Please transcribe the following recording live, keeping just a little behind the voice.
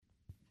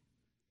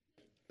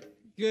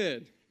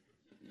Good.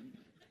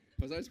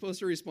 Was I supposed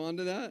to respond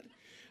to that?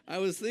 I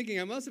was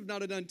thinking I must have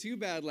not have done too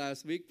bad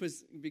last week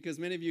because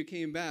many of you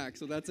came back,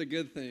 so that's a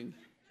good thing.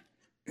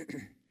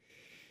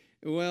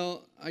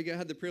 Well, I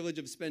had the privilege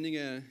of spending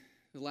the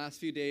last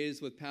few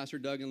days with Pastor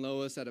Doug and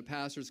Lois at a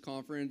pastor's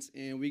conference,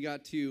 and we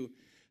got to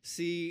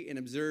see and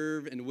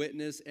observe and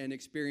witness and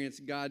experience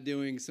God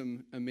doing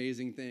some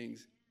amazing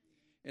things.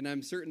 And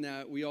I'm certain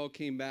that we all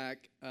came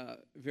back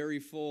very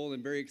full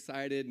and very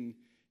excited and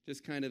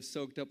just kind of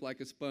soaked up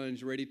like a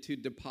sponge, ready to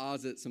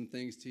deposit some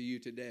things to you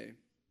today.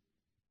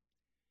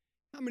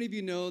 How many of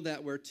you know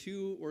that where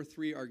two or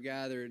three are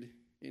gathered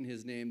in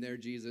his name, there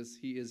Jesus,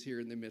 he is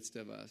here in the midst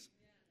of us?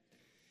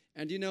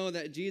 And you know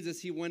that Jesus,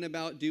 he went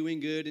about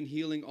doing good and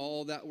healing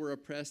all that were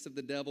oppressed of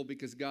the devil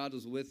because God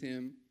was with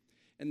him,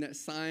 and that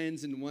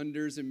signs and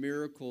wonders and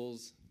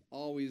miracles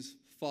always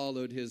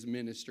followed his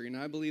ministry. And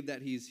I believe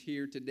that he's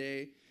here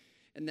today,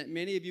 and that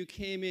many of you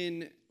came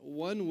in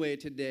one way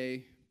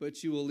today,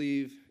 but you will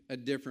leave a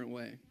different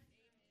way.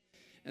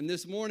 And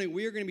this morning,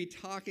 we are going to be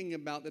talking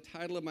about the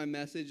title of my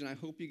message, and I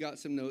hope you got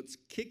some notes,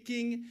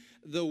 Kicking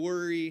the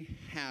Worry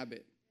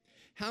Habit.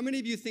 How many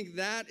of you think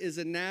that is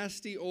a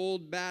nasty,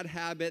 old, bad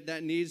habit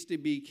that needs to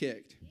be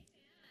kicked?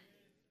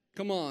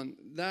 Come on,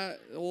 that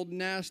old,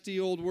 nasty,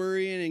 old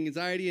worry and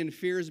anxiety and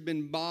fear has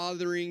been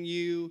bothering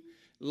you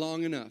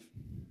long enough.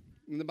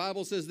 And the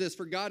Bible says this,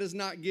 for God has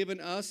not given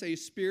us a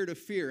spirit of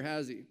fear,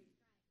 has he?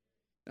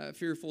 That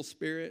fearful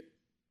spirit.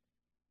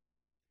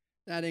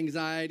 That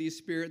anxiety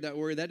spirit, that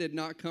worry, that did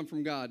not come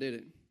from God, did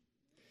it?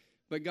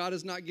 But God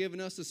has not given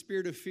us a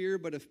spirit of fear,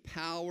 but of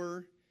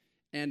power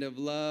and of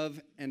love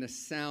and a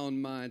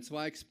sound mind. So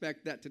I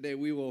expect that today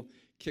we will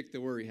kick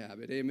the worry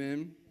habit.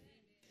 Amen?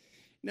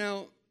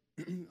 Now,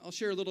 I'll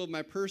share a little of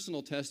my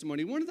personal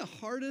testimony. One of the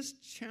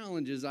hardest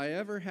challenges I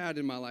ever had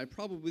in my life,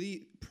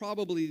 probably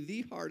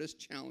the hardest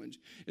challenge,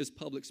 is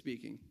public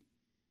speaking.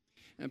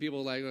 And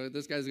people are like, oh,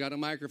 this guy's got a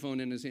microphone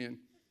in his hand.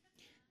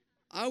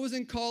 I was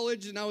in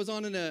college, and I was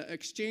on an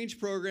exchange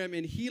program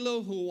in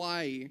Hilo,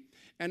 Hawaii,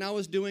 and I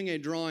was doing a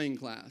drawing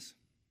class.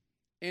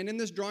 And in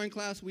this drawing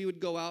class, we would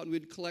go out and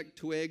we'd collect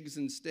twigs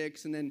and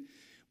sticks, and then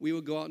we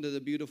would go out into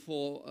the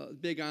beautiful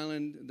Big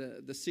Island,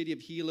 the city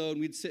of Hilo, and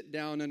we'd sit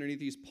down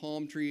underneath these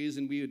palm trees,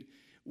 and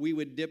we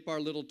would dip our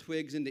little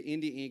twigs into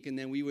India ink, and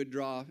then we would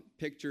draw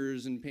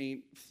pictures and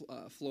paint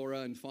flora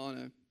and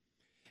fauna.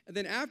 And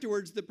then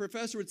afterwards, the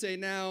professor would say,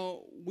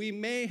 now, we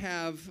may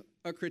have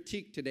a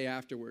critique today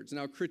afterwards.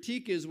 Now,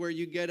 critique is where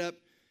you get up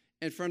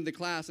in front of the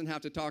class and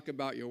have to talk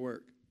about your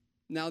work.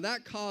 Now,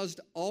 that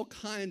caused all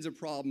kinds of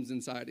problems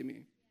inside of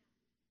me.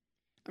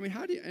 I mean,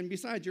 and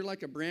besides, you're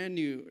like a brand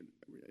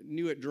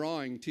new at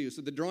drawing too,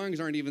 so the drawings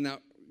aren't even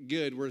that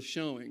good worth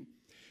showing.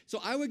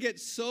 So I would get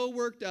so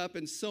worked up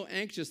and so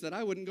anxious that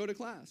I wouldn't go to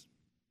class.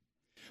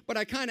 But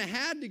I kind of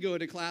had to go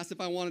to class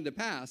if I wanted to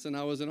pass, and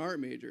I was an art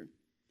major.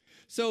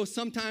 So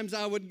sometimes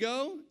I would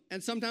go,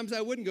 and sometimes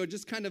I wouldn't go,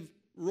 just kind of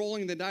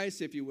rolling the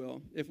dice, if you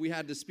will, if we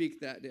had to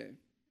speak that day.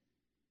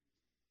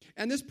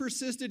 And this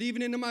persisted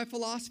even into my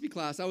philosophy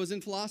class. I was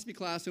in philosophy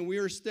class, and we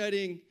were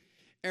studying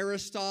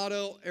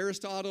Aristotle.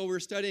 We're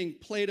studying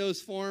Plato's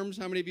forms.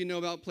 How many of you know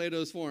about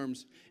Plato's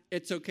forms?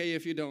 It's okay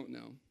if you don't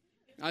know.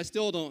 I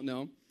still don't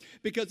know.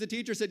 Because the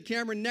teacher said,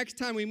 Cameron, next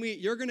time we meet,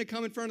 you're going to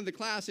come in front of the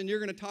class, and you're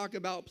going to talk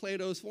about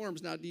Plato's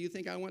forms. Now, do you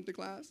think I went to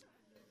class?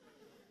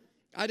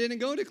 I didn't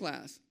go to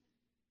class.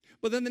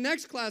 But then the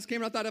next class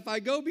came, and I thought if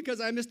I go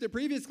because I missed the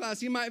previous class,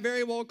 he might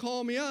very well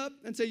call me up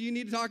and say, you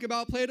need to talk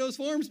about Plato's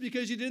forms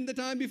because you didn't the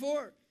time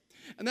before.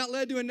 And that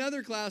led to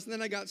another class, and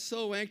then I got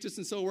so anxious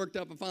and so worked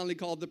up, I finally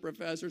called the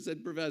professor and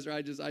said, Professor,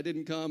 I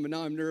didn't come, and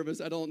now I'm nervous.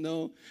 I don't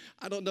know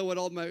what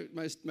all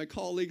my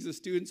colleagues, the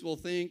students will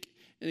think.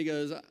 And he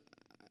goes,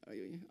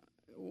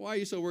 why are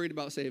you so worried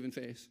about saving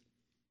face?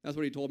 That's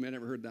what he told me. I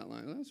never heard that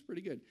line. That's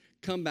pretty good.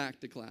 Come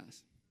back to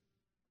class.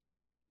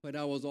 But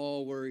I was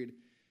all worried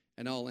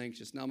and all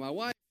anxious. Now, my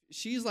wife,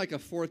 she's like a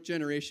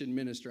fourth-generation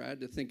minister. I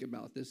had to think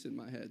about this in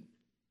my head.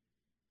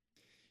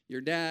 Your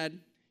dad,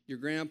 your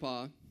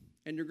grandpa,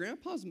 and your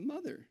grandpa's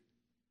mother.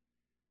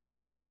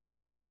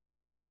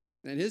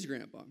 And his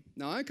grandpa.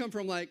 Now, I come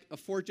from like a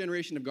fourth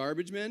generation of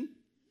garbage men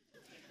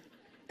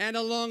and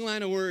a long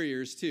line of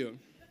worriers, too.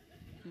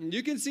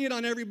 You can see it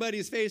on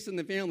everybody's face in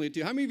the family,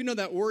 too. How many of you know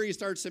that worry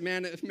starts to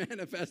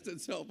manifest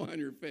itself on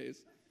your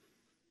face?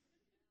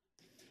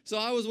 So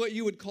I was what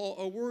you would call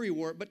a worry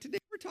wart. But today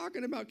we're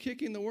talking about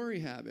kicking the worry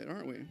habit,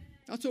 aren't we?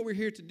 That's what we're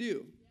here to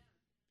do.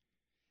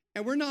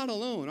 And we're not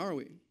alone, are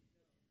we?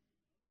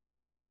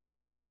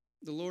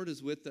 The Lord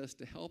is with us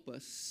to help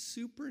us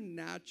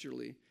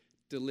supernaturally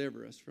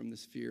deliver us from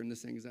this fear and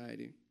this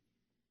anxiety.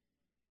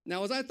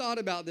 Now, as I thought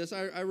about this,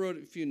 I wrote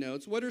a few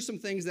notes. What are some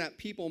things that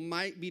people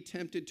might be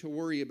tempted to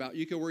worry about?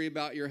 You could worry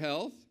about your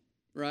health,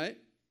 right?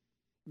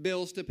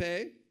 Bills to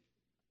pay.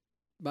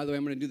 By the way,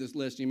 I'm going to do this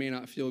list. You may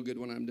not feel good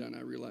when I'm done.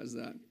 I realize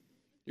that.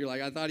 You're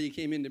like, I thought he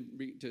came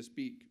in to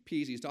speak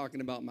peace. He's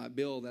talking about my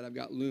bill that I've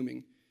got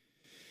looming.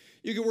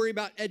 You could worry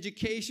about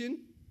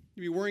education.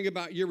 You'd be worrying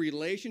about your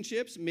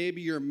relationships,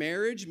 maybe your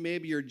marriage,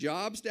 maybe your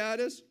job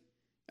status.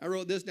 I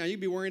wrote this down. You'd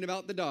be worrying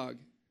about the dog.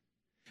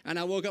 And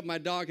I woke up, my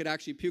dog had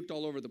actually puked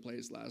all over the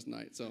place last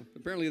night. So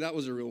apparently that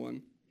was a real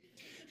one.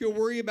 You could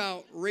worry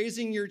about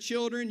raising your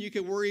children. You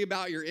could worry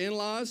about your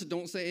in-laws.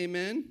 Don't say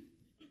amen.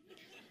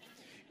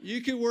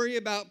 You could worry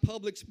about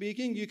public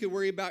speaking. You could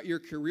worry about your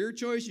career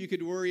choice. You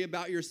could worry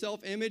about your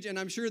self-image. And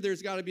I'm sure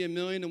there's got to be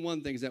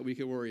 1,000,001 things that we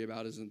could worry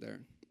about, isn't there?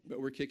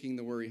 But we're kicking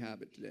the worry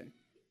habit today.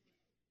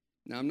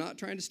 Now, I'm not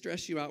trying to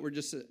stress you out. We're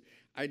just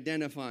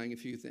identifying a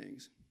few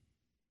things.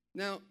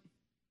 Now,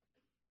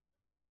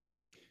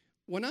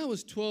 when I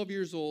was 12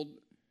 years old,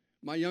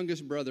 my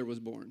youngest brother was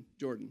born,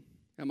 Jordan.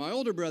 And my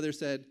older brother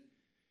said,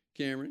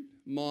 Cameron,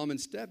 Mom and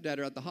Stepdad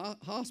are at the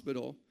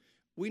hospital.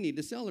 We need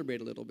to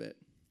celebrate a little bit.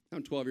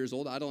 I'm 12 years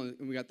old.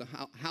 We got the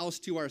house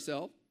to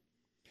ourselves.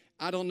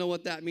 I don't know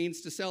what that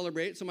means to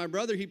celebrate. So my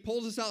brother, he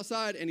pulls us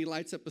outside and he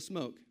lights up a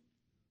smoke.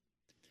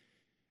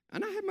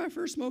 And I had my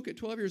first smoke at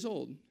 12 years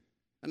old.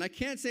 And I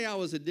can't say I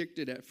was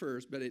addicted at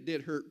first, but it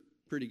did hurt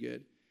pretty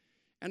good.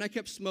 And I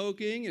kept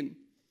smoking, and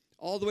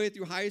all the way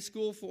through high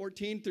school,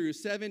 14 through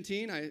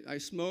 17, I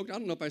smoked. I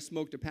don't know if I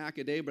smoked a pack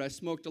a day, but I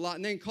smoked a lot.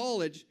 And then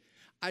college,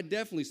 I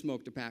definitely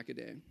smoked a pack a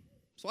day.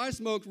 So I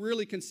smoked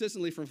really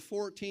consistently from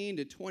 14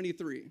 to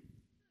 23.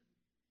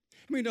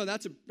 I mean, no,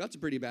 that's a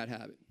pretty bad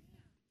habit.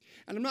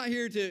 And I'm not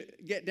here to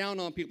get down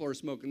on people who are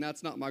smoking.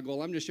 That's not my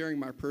goal. I'm just sharing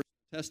my personal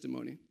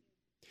testimony.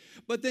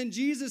 But then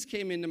Jesus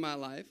came into my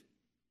life,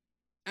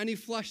 and he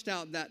flushed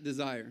out that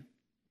desire.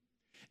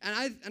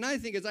 And I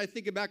think, as I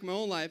think back in my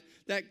own life,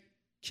 that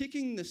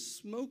kicking the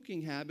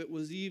smoking habit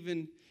was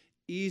even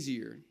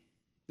easier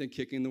than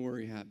kicking the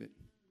worry habit.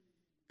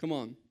 Come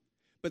on.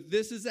 But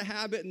this is a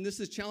habit, and this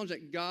is a challenge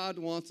that God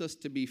wants us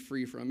to be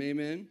free from.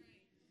 Amen?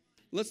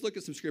 Let's look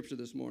at some scripture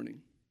this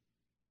morning.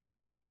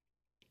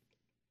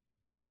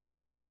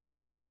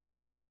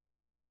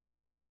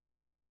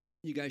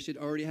 You guys should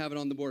already have it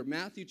on the board.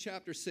 Matthew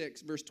chapter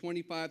 6, verse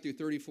 25 through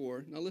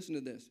 34. Now listen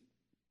to this.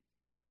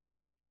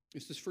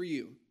 This is for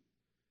you.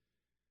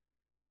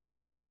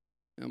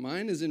 Now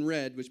mine is in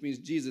red, which means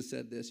Jesus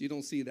said this. You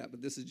don't see that,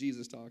 but this is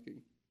Jesus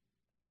talking.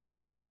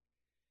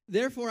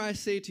 Therefore I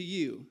say to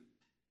you,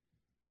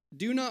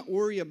 do not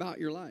worry about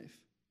your life,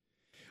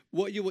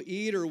 what you will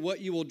eat or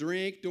what you will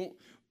drink,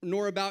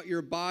 nor about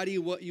your body,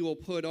 what you will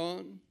put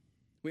on.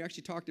 We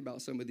actually talked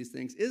about some of these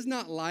things. Is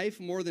not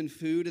life more than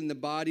food and the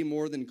body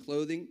more than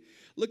clothing?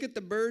 Look at the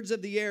birds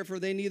of the air, for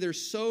they neither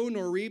sow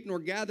nor reap nor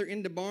gather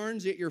into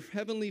barns, yet your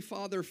heavenly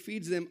Father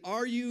feeds them.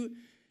 Are you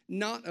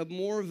not of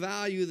more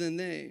value than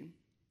they?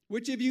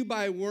 Which of you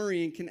by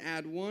worrying can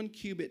add 1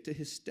 cubit to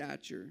his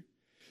stature?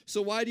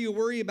 So why do you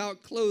worry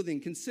about clothing?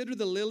 Consider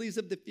the lilies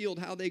of the field,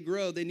 how they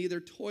grow. They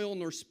neither toil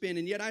nor spin.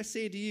 And yet I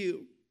say to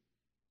you,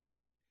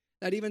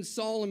 that even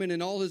Solomon in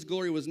all his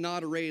glory was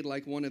not arrayed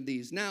like one of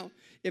these. Now,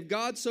 if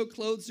God so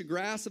clothes the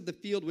grass of the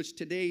field, which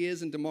today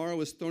is and tomorrow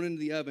is thrown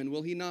into the oven,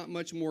 will he not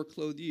much more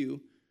clothe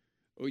you,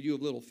 O you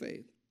of little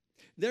faith?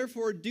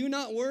 Therefore, do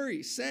not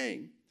worry,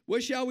 saying,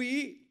 what shall we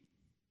eat?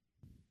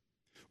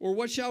 Or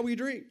what shall we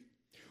drink?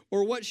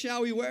 Or what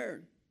shall we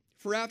wear?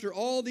 For after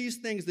all these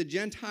things the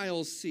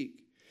Gentiles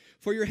seek.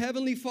 For your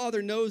heavenly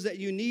Father knows that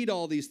you need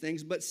all these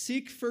things, but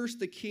seek first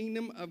the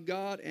kingdom of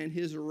God and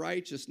his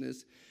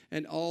righteousness,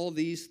 and all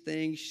these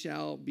things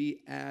shall be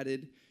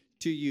added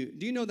to you.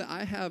 Do you know that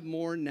I have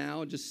more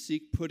now just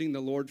putting the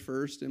Lord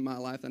first in my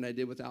life than I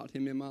did without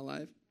him in my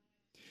life?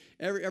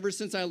 Ever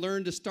since I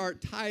learned to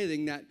start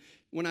tithing, that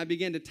when I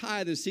began to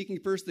tithe and seeking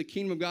first the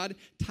kingdom of God,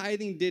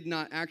 tithing did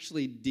not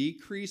actually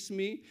decrease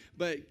me,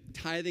 but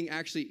tithing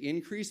actually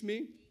increased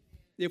me.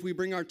 If we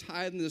bring our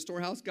tithe into the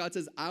storehouse, God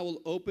says, I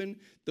will open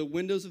the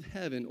windows of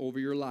heaven over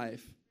your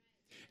life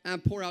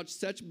and pour out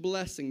such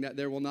blessing that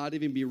there will not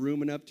even be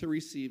room enough to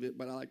receive it.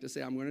 But I like to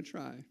say, I'm going to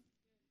try. I'm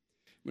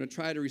going to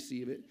try to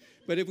receive it.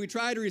 But if we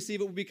try to receive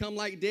it, we'll become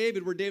like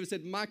David, where David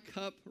said, my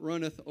cup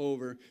runneth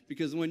over.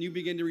 Because when you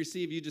begin to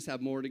receive, you just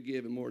have more to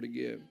give and more to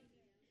give.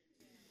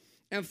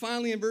 And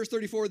finally, in verse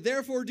 34,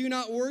 therefore do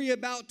not worry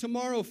about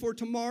tomorrow, for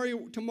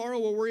tomorrow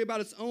will worry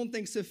about its own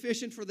things.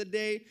 Sufficient for the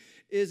day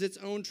is its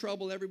own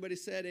trouble. Everybody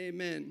said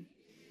amen.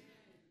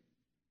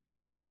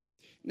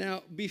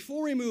 Now,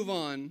 before we move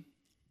on,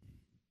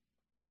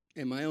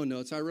 in my own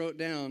notes, I wrote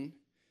down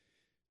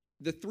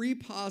the 3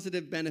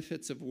 positive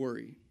benefits of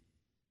worry.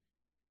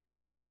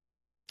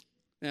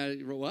 Now,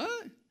 what?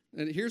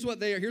 And here's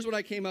what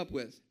I came up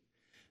with.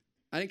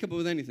 I didn't come up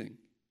with anything.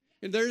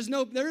 And there is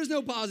no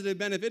positive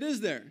benefit,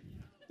 is there?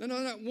 No,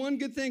 not one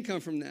good thing come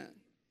from that.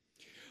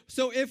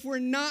 So if we're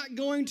not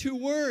going to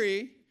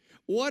worry,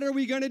 what are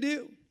we going to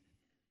do?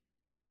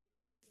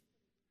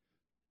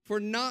 If we're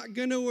not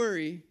going to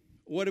worry,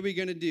 what are we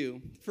going to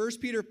do? 1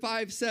 Peter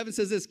 5:7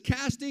 says this,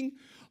 casting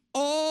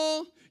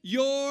all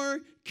your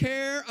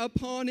care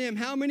upon him.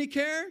 How many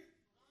care?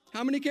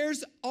 How many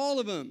cares? All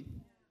of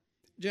them.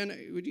 Jenna,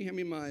 would you hand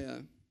me my,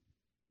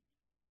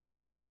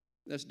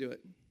 let's do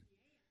it.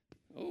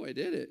 Oh, I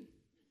did it.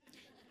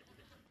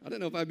 I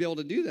don't know if I'd be able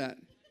to do that.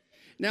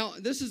 Now,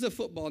 this is a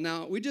football.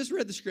 Now, we just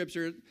read the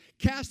scripture,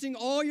 casting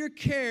all your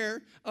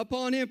care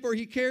upon him, for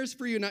he cares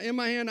for you. Now, in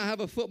my hand, I have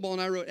a football,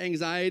 and I wrote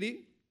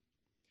anxiety,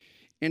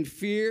 and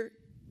fear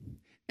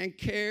and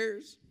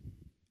cares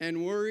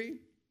and worry.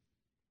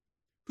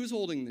 Who's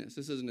holding this?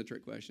 This isn't a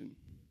trick question.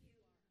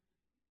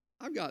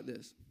 I've got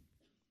this.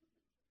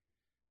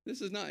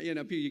 This is not,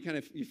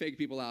 you fake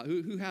people out.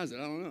 Who has it?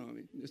 I don't know. I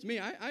mean, it's me.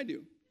 I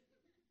do.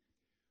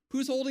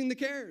 Who's holding the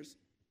cares?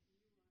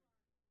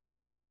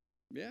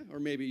 Yeah, or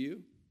maybe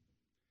you.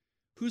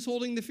 Who's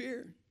holding the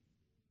fear?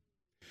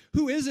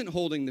 Who isn't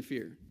holding the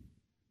fear?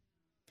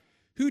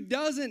 Who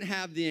doesn't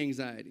have the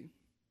anxiety?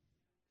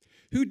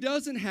 Who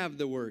doesn't have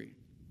the worry?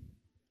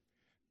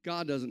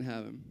 God doesn't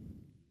have him.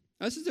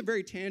 Now, this is a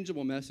very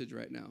tangible message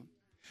right now.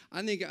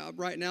 I think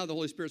right now the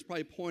Holy Spirit's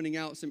probably pointing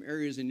out some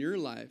areas in your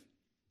life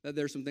that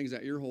there's some things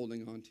that you're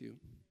holding on to.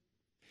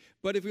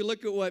 But if we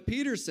look at what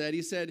Peter said,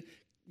 he said,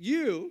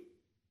 you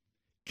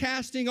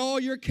casting all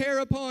your care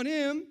upon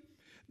him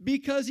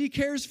because he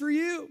cares for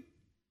you.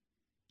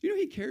 Do you know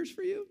he cares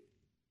for you?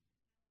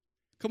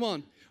 Come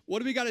on. What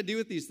do we got to do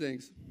with these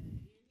things?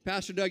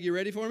 Pastor Doug, you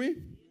ready for me?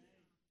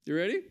 You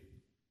ready?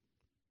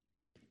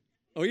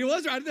 Oh, he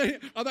was right.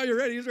 I thought you were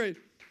ready. He was ready.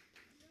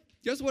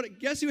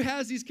 Guess who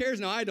has these cares?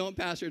 No, I don't.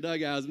 Pastor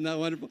Doug has them. Isn't that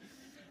wonderful?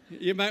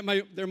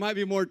 There might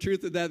be more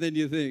truth to that than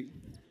you think.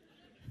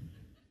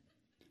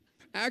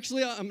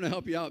 Actually, I'm going to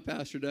help you out,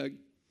 Pastor Doug.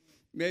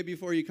 Maybe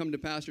before you come to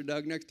Pastor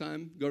Doug next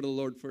time, go to the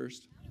Lord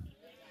first.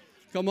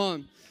 Come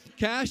on.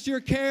 Cast your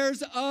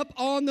cares up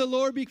on the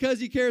Lord because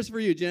he cares for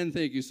you. Jen,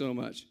 thank you so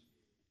much.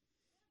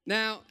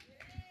 Now,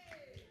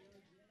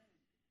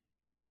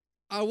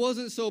 I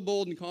wasn't so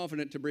bold and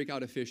confident to break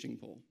out a fishing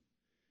pole.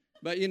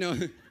 But,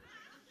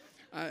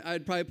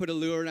 I'd probably put a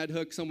lure and I'd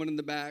hook someone in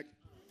the back.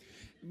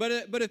 But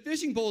a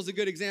fishing pole is a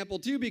good example,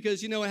 too,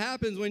 because, what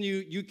happens when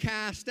you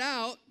cast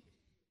out,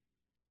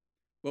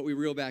 but we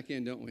reel back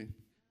in, don't we?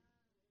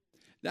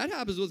 That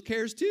happens with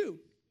cares, too.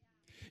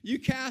 You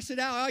cast it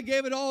out. I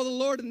gave it all to the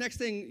Lord. And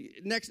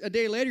a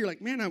day later, you're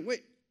like, man,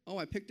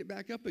 I picked it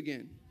back up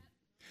again.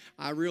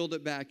 I reeled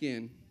it back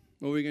in.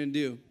 What are we going to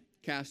do?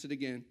 Cast it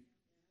again.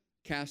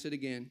 Cast it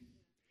again.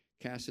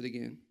 Cast it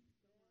again.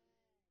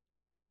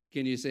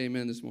 Can you say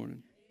amen this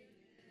morning?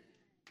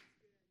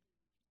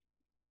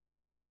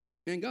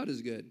 Man, God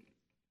is good.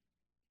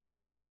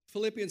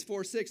 Philippians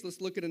 4:6,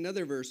 let's look at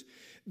another verse.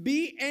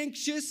 Be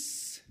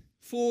anxious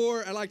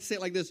for, I like to say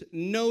it like this,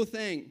 no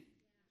thing.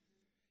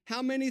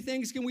 How many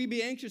things can we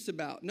be anxious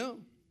about? No.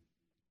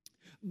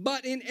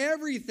 But in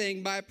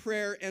everything, by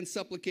prayer and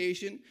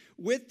supplication,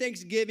 with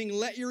thanksgiving,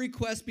 let your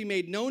requests be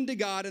made known to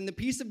God, and the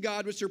peace of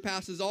God, which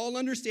surpasses all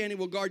understanding,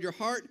 will guard your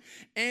heart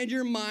and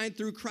your mind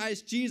through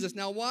Christ Jesus.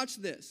 Now watch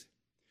this.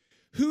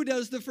 Who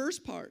does the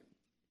first part?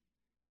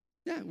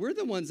 Yeah, we're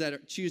the ones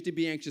that choose to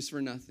be anxious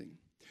for nothing.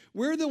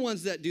 We're the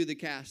ones that do the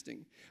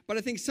casting. But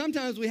I think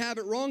sometimes we have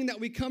it wrong that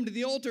we come to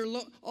the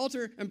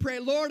altar and pray,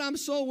 Lord, I'm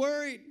so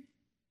worried.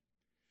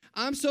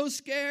 I'm so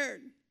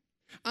scared.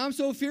 I'm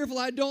so fearful.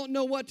 I don't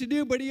know what to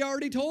do, but he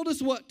already told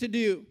us what to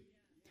do.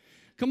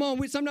 Come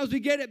on, sometimes we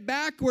get it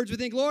backwards. We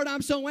think, Lord,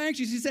 I'm so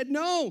anxious. He said,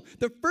 no,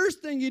 the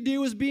first thing you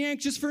do is be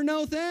anxious for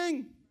no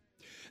thing.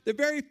 The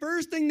very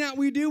first thing that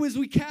we do is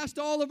we cast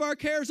all of our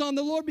cares on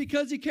the Lord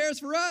because he cares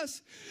for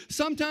us.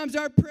 Sometimes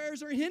our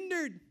prayers are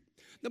hindered.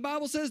 The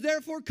Bible says,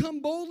 therefore, come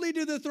boldly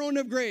to the throne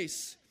of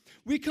grace.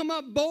 We come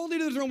up boldly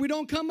to the throne. We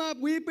don't come up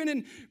weeping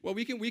and,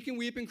 we can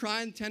weep and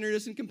cry in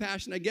tenderness and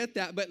compassion. I get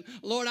that. But,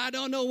 Lord, I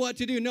don't know what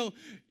to do. No,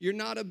 you're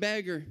not a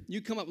beggar.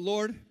 You come up,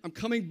 Lord, I'm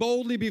coming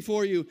boldly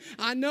before you.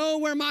 I know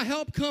where my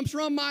help comes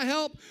from. My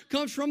help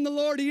comes from the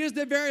Lord. He is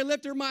the very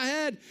lifter of my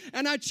head.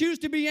 And I choose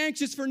to be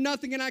anxious for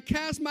nothing. And I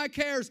cast my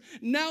cares.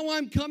 Now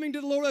I'm coming to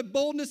the Lord with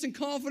boldness and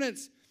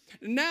confidence.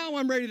 Now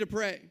I'm ready to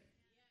pray.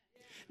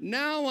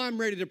 Now I'm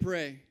ready to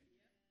pray.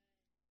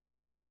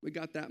 We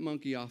got that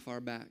monkey off our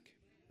back.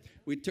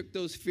 We took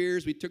those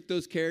fears, we took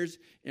those cares,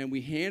 and we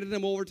handed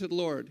them over to the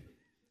Lord.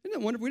 Isn't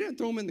that wonderful? We didn't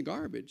throw them in the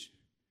garbage.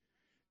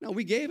 No,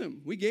 we gave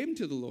them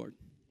to the Lord.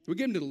 We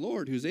gave them to the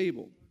Lord who's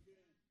able.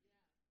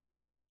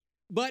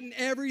 But in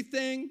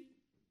everything,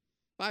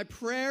 by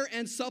prayer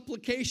and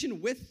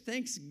supplication with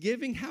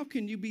thanksgiving, how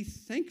can you be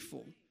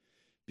thankful?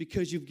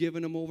 Because you've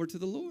given them over to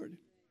the Lord.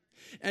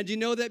 And you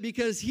know that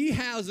because he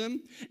has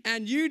them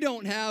and you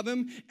don't have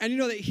them, and you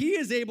know that he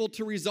is able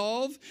to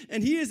resolve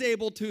and he is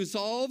able to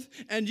solve,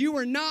 and you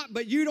are not,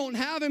 but you don't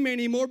have him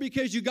anymore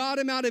because you got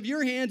him out of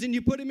your hands and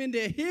you put him into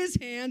his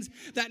hands,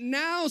 that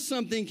now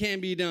something can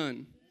be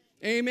done.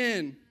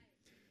 Amen.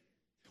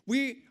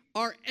 We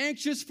are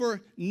anxious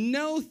for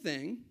no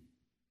thing.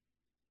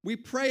 We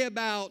pray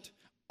about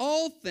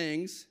all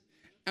things,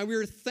 and we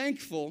are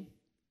thankful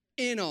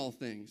in all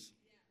things.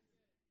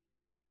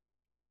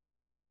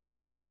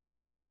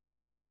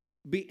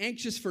 Be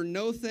anxious for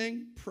no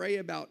thing, pray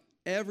about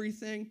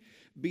everything,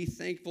 be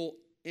thankful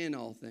in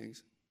all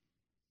things.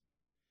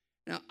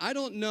 Now, I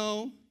don't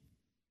know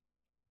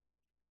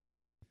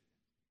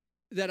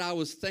that I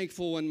was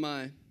thankful when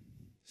my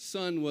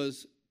son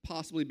was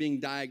possibly being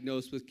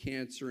diagnosed with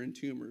cancer and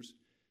tumors.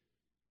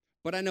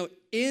 But I know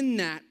in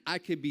that I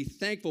could be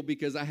thankful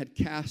because I had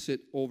cast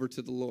it over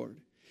to the Lord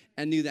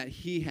and knew that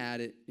he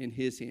had it in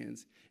his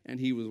hands and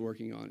he was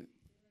working on it.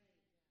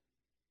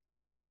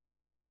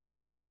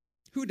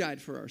 Who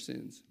died for our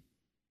sins?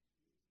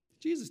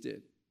 Jesus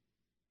did.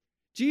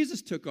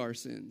 Jesus took our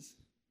sins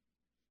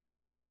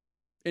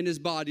in his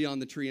body on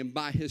the tree, and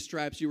by his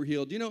stripes you were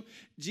healed. You know,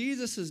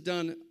 Jesus has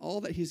done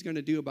all that he's going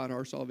to do about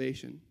our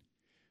salvation.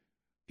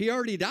 He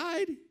already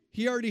died.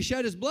 He already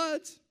shed his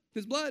blood.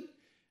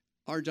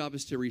 Our job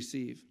is to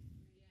receive.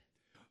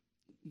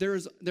 There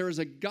is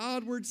a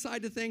Godward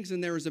side to things,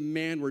 and there is a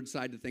manward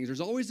side to things.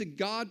 There's always a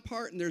God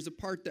part, and there's a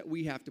part that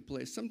we have to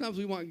play. Sometimes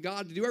we want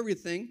God to do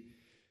everything,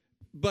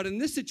 but in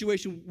this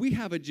situation, we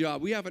have a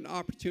job. We have an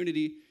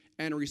opportunity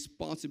and a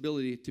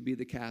responsibility to be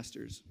the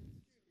casters.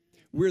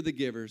 We're the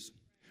givers.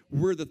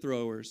 We're the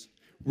throwers.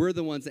 We're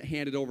the ones that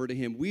hand it over to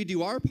him. We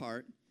do our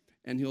part,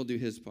 and he'll do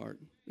his part.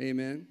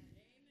 Amen.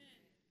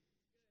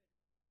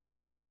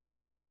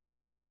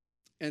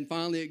 And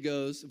finally it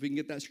goes, if we can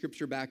get that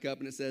scripture back up,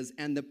 and it says,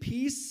 and the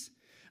peace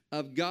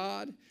of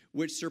God,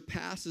 which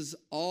surpasses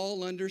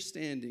all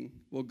understanding,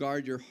 will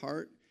guard your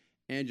heart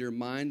and your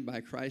mind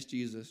by Christ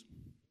Jesus.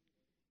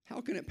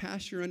 How can it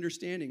pass your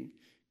understanding?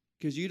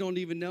 Because you don't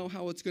even know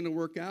how it's going to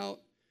work out.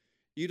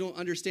 You don't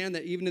understand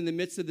that even in the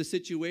midst of the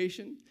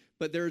situation,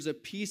 but there's a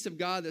peace of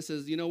God that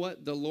says, you know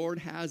what? The Lord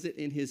has it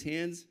in his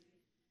hands.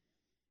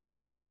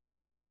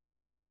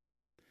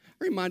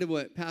 I'm reminded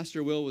what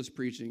Pastor Will was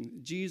preaching.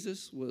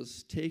 Jesus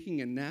was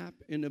taking a nap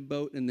in a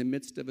boat in the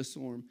midst of a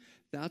storm.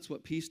 That's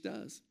what peace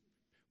does.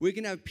 We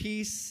can have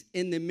peace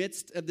in the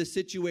midst of the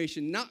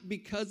situation, not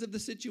because of the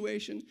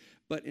situation,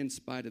 but in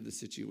spite of the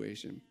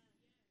situation.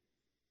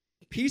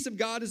 Peace of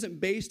God isn't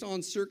based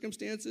on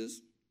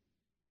circumstances.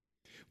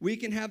 We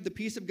can have the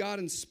peace of God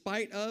in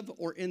spite of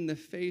or in the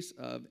face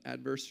of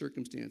adverse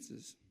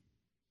circumstances.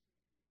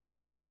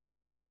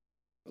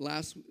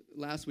 Last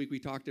week we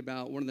talked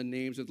about one of the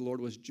names of the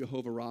Lord was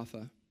Jehovah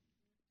Rapha. It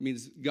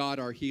means God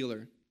our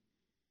healer.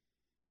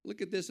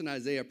 Look at this in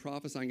Isaiah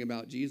prophesying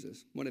about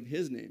Jesus, one of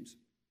his names.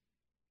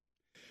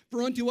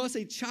 For unto us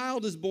a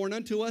child is born,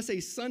 unto us a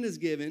son is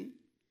given,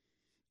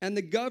 and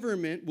the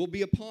government will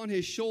be upon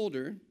his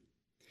shoulder,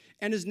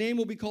 and his name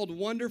will be called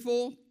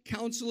Wonderful,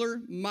 Counselor,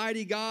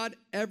 Mighty God,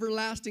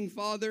 Everlasting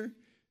Father,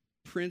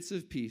 Prince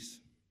of Peace.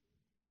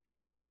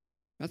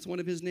 That's one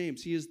of his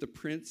names. He is the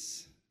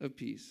Prince of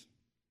Peace.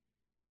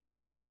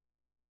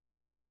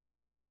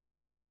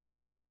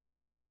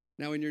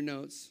 Now in your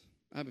notes,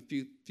 I have a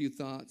few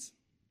thoughts.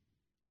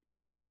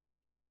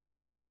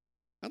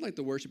 I'd like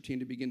the worship team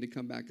to begin to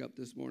come back up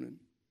this morning.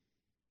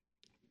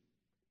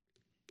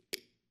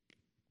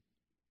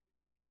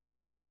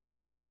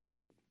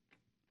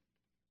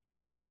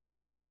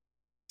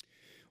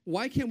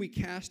 Why can't we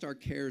cast our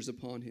cares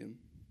upon him?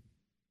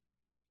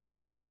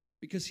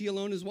 Because he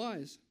alone is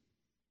wise.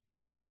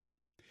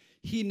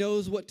 He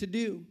knows what to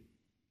do.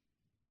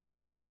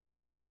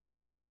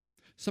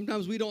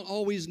 Sometimes we don't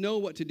always know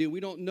what to do. We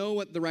don't know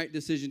what the right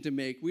decision to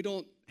make. We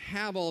don't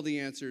have all the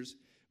answers.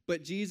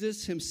 But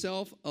Jesus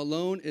himself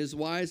alone is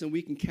wise, and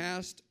we can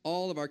cast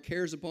all of our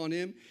cares upon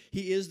him.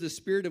 He is the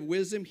Spirit of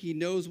wisdom. He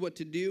knows what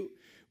to do.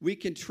 We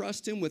can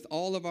trust him with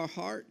all of our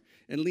heart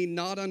and lean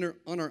not on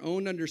our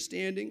own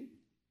understanding.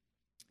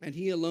 And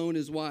he alone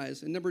is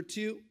wise. And number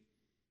 2,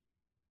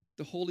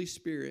 the Holy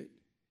Spirit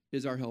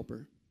is our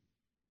helper.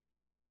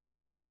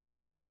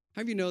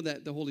 How do you know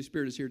that the Holy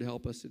Spirit is here to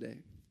help us today?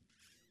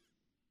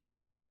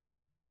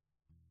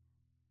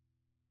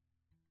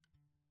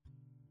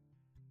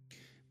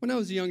 When I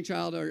was a young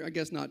child, or I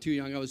guess not too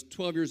young, I was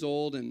 12 years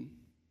old, and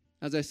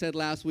as I said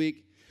last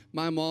week,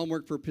 my mom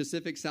worked for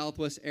Pacific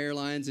Southwest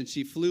Airlines, and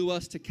she flew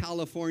us to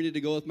California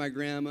to go with my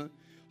grandma,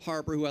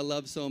 Harper, who I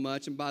love so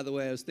much. And by the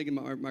way, I was thinking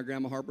about my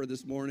grandma Harper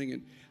this morning,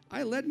 and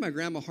I led my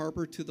grandma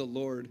Harper to the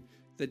Lord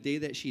the day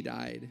that she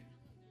died.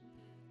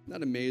 Isn't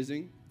that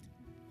amazing?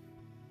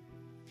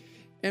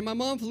 And my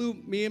mom flew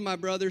me and my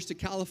brothers to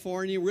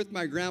California with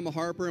my grandma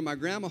Harper, and my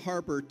grandma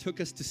Harper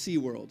took us to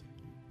SeaWorld.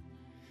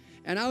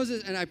 And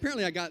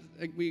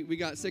we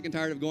got sick and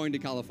tired of going to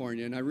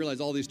California, and I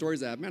realized all these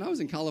stories I was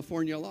in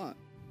California a lot.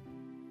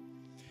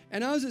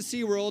 And I was at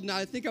SeaWorld, and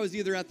I think I was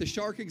either at the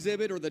shark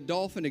exhibit or the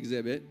dolphin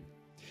exhibit,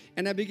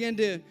 and I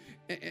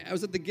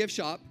was at the gift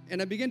shop,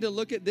 and I began to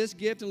look at this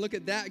gift and look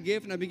at that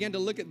gift, and I began to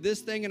look at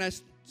this thing, and I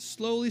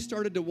slowly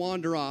started to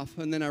wander off,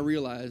 and then I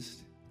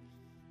realized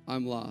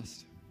I'm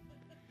lost.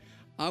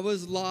 I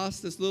was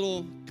lost, this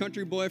little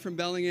country boy from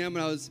Bellingham,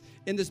 and I was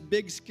in this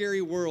big,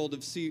 scary world of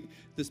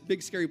this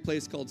big, scary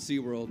place called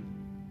SeaWorld.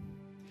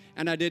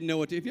 And I didn't know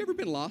what to do. Have you ever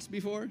been lost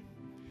before?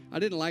 I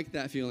didn't like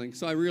that feeling.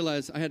 So I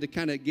realized I had to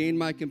kind of gain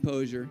my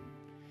composure.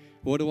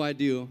 What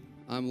do?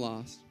 I'm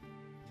lost.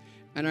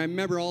 And I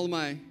remember all of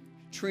my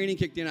training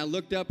kicked in. I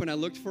looked up, and I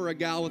looked for a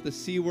gal with a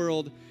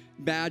SeaWorld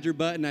badge or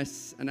button,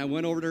 and I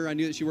went over to her. I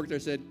knew that she worked there.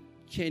 I said,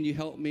 "Can you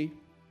help me?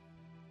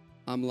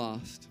 I'm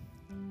lost."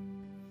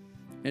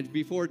 And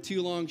before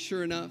too long,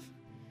 sure enough,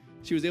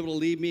 she was able to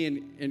leave me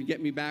and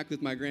get me back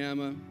with my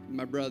grandma and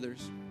my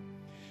brothers.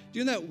 Do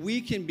you know that we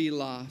can be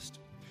lost?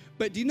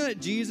 But do you know that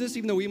Jesus,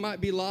 even though we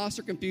might be lost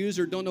or confused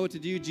or don't know what to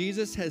do,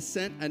 Jesus has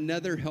sent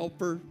another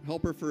helper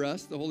for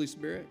us, the Holy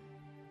Spirit.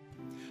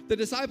 The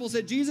disciples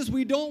said, Jesus,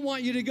 we don't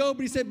want you to go.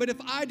 But he said, but if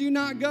I do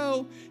not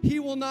go, he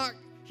will not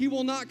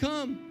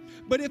come.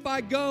 But if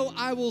I go,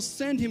 I will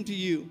send him to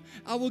you.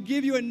 I will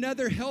give you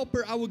another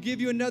helper. I will give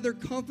you another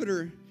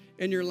comforter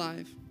in your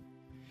life.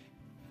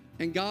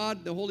 And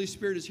God, the Holy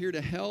Spirit, is here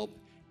to help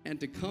and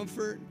to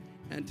comfort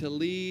and to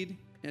lead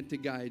and to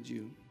guide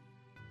you.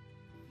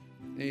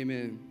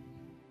 Amen.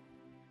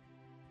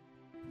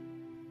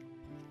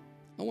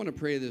 I want to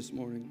pray this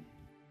morning.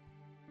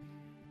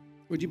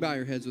 Would you bow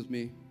your heads with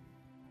me?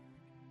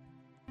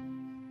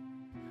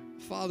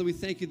 Father, we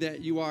thank you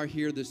that you are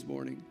here this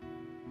morning.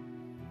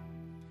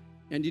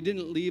 And you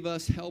didn't leave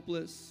us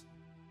helpless.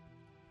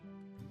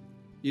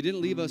 You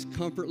didn't leave us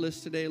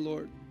comfortless today,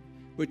 Lord.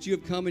 But you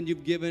have come and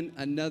you've given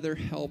another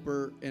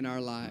helper in our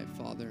life,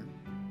 Father.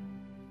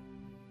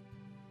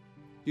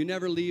 You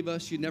never leave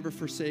us. You never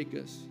forsake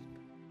us.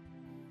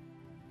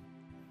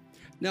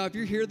 Now, if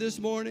you're here this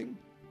morning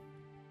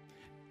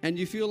and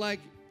you feel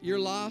like you're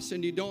lost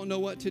and you don't know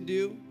what to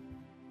do,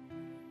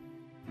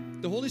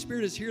 the Holy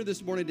Spirit is here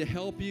this morning to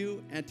help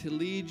you and to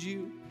lead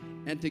you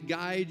and to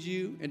guide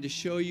you and to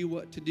show you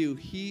what to do.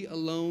 He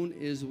alone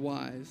is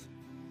wise.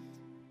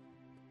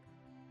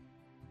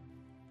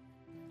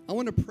 I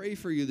want to pray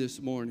for you this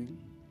morning.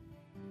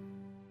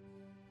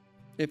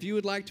 If you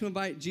would like to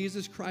invite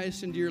Jesus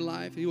Christ into your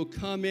life, he will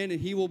come in and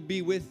he will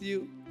be with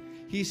you.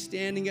 He's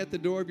standing at the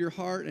door of your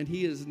heart and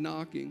he is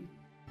knocking.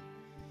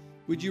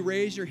 Would you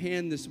raise your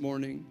hand this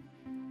morning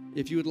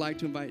if you would like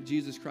to invite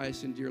Jesus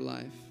Christ into your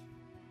life?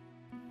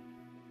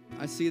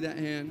 I see that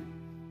hand.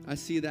 I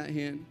see that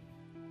hand.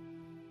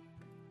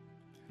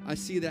 I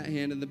see that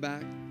hand in the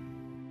back.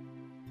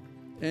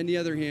 Any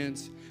other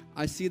hands?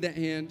 I see that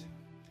hand.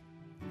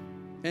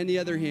 Any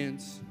other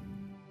hands?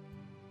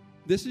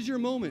 This is your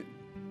moment.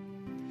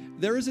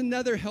 There is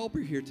another helper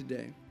here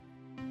today.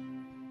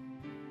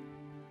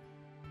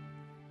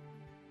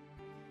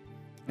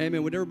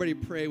 Amen. Would everybody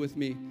pray with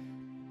me?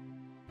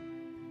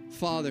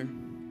 Father,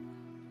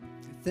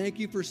 thank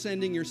you for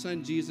sending your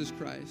son, Jesus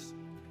Christ,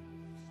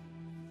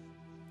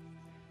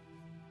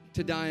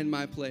 to die in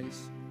my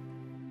place.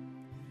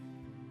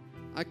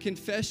 I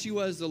confess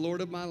you as the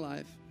Lord of my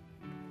life.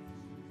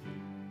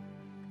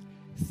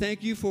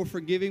 Thank you for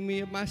forgiving me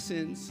of my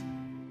sins.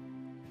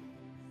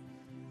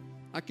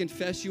 I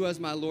confess you as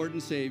my Lord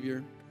and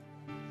Savior.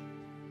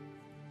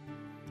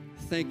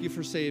 Thank you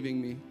for saving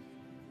me.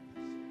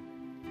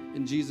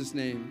 In Jesus'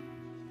 name,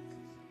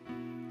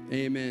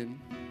 amen.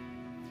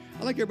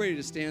 I'd like everybody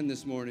to stand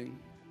this morning.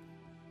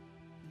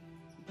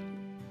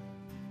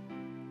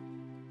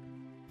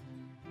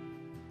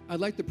 I'd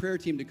like the prayer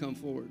team to come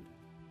forward.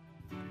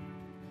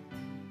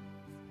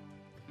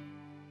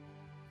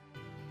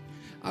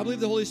 I believe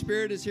the Holy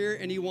Spirit is here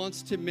and he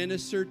wants to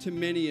minister to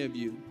many of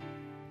you.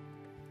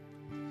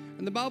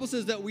 And the Bible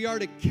says that we are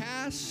to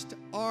cast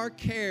our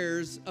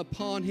cares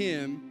upon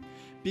him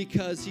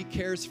because he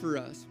cares for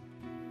us.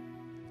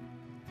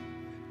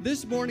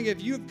 This morning,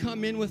 if you have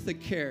come in with a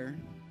care,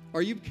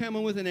 or you've come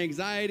in with an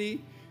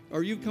anxiety,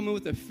 or you've come in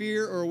with a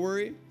fear or a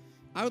worry,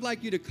 I would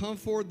like you to come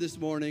forward this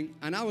morning,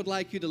 and I would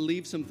like you to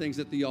leave some things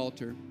at the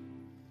altar.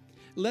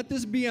 Let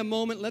this be a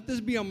moment, let this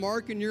be a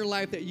mark in your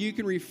life that you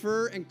can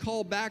refer and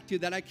call back to,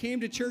 that I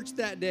came to church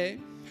that day,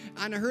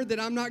 and I heard that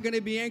I'm not going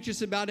to be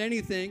anxious about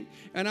anything,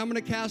 and I'm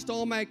going to cast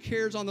all my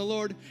cares on the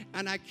Lord,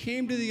 and I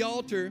came to the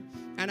altar,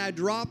 and I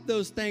dropped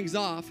those things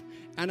off,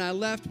 and I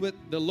left with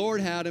the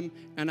Lord had them,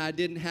 and I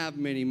didn't have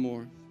them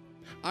anymore.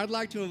 I'd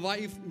like to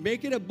invite you,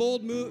 make it a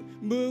bold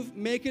move,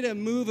 make it a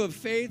move of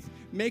faith,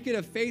 make it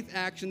a faith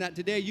action that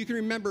today you can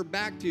remember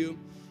back to,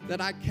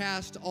 that I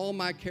cast all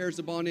my cares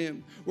upon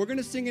him. We're going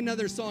to sing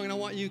another song, and I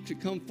want you to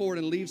come forward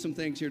and leave some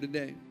things here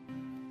today.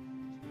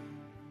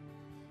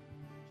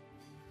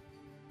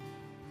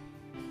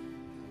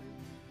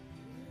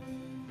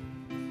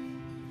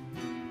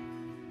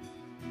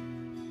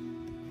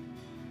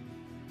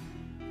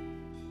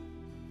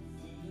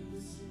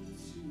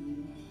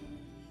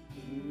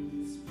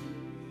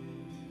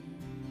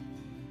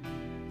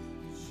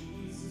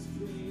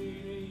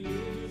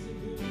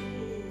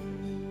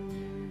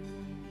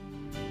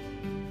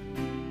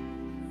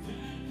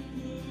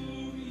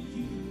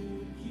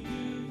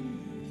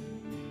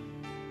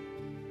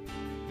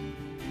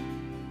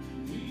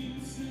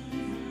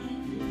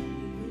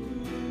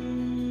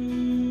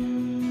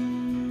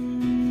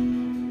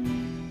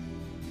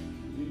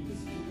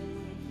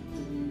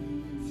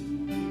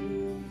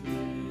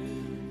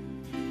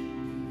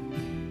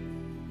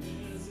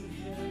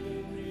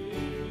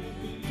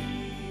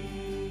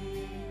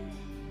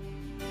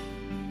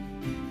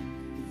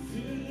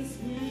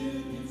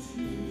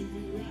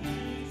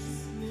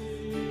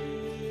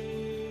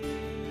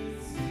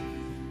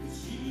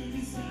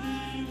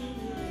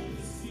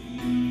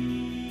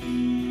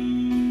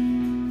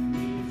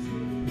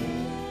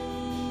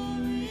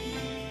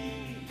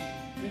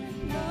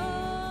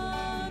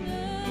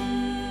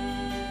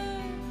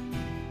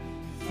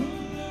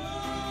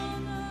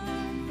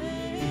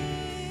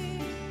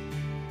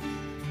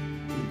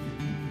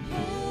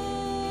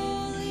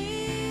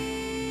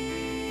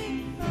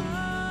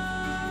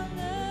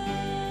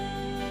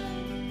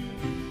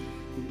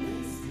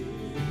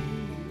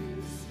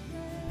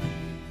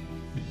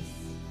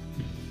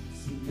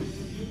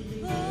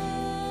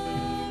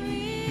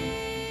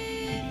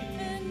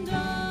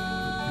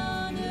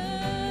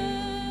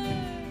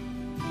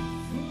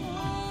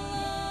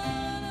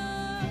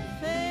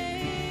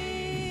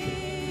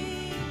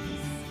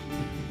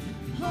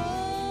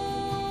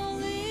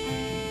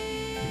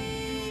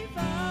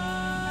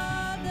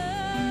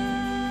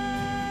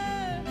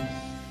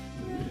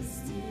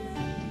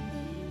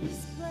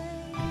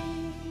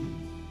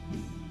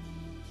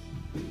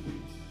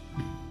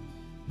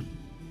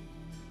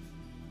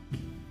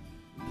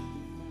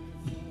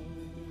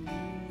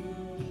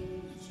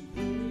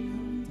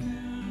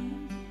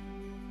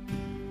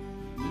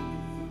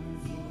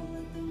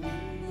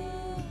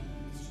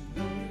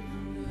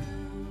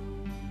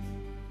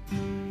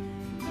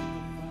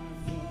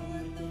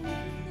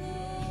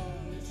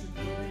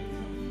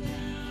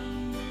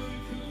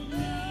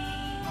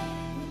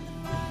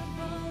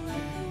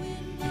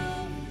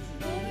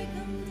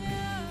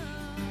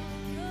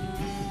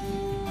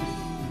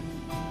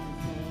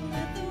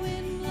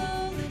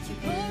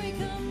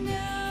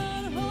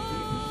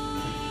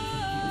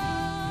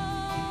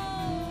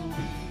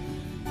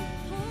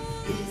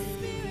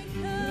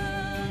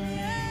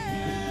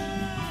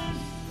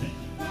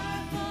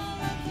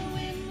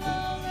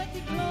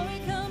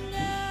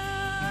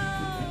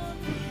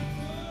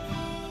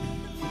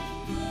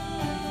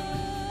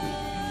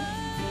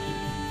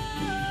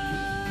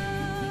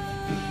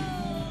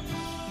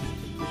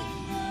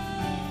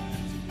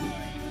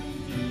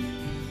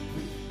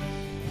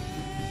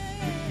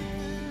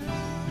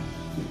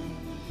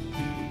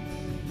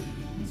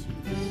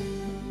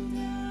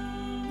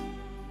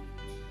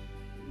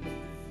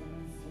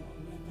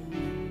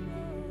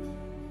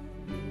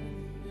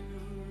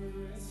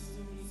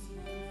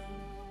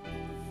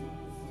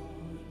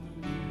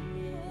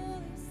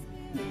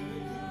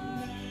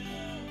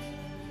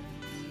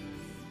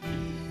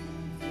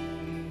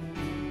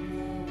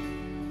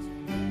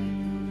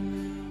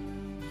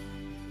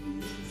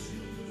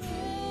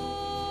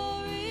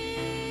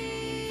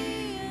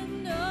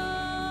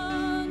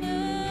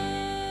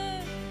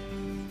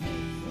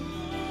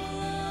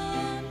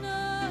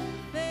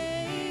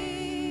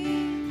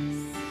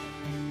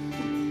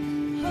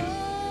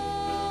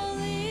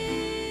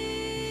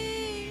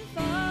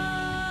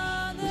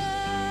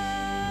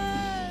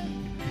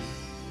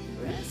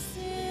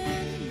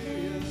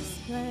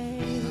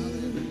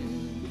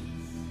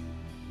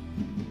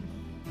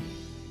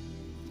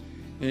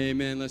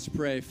 Amen. Let's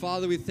pray.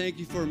 Father, we thank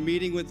you for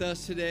meeting with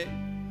us today.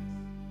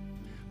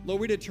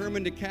 Lord, we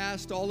determined to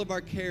cast all of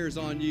our cares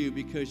on you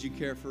because you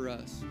care for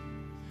us.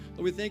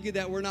 Lord, we thank you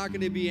that we're not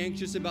going to be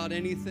anxious about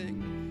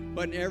anything,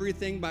 but in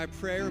everything by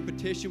prayer and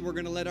petition, we're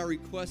going to let our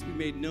requests be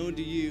made known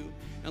to you.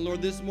 And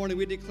Lord, this morning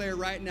we declare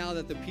right now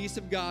that the peace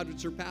of God, which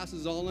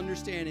surpasses all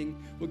understanding,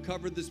 would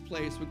cover this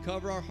place, would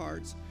cover our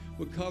hearts,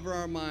 would cover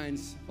our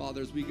minds,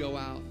 Father, as we go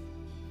out.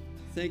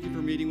 Thank you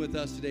for meeting with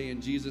us today in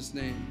Jesus'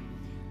 name.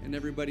 And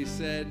everybody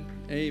said,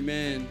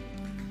 amen.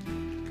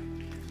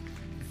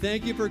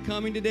 Thank you for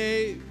coming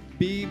today.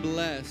 Be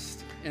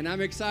blessed. And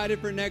I'm excited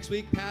for next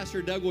week.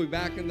 Pastor Doug will be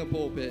back in the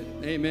pulpit.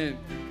 Amen.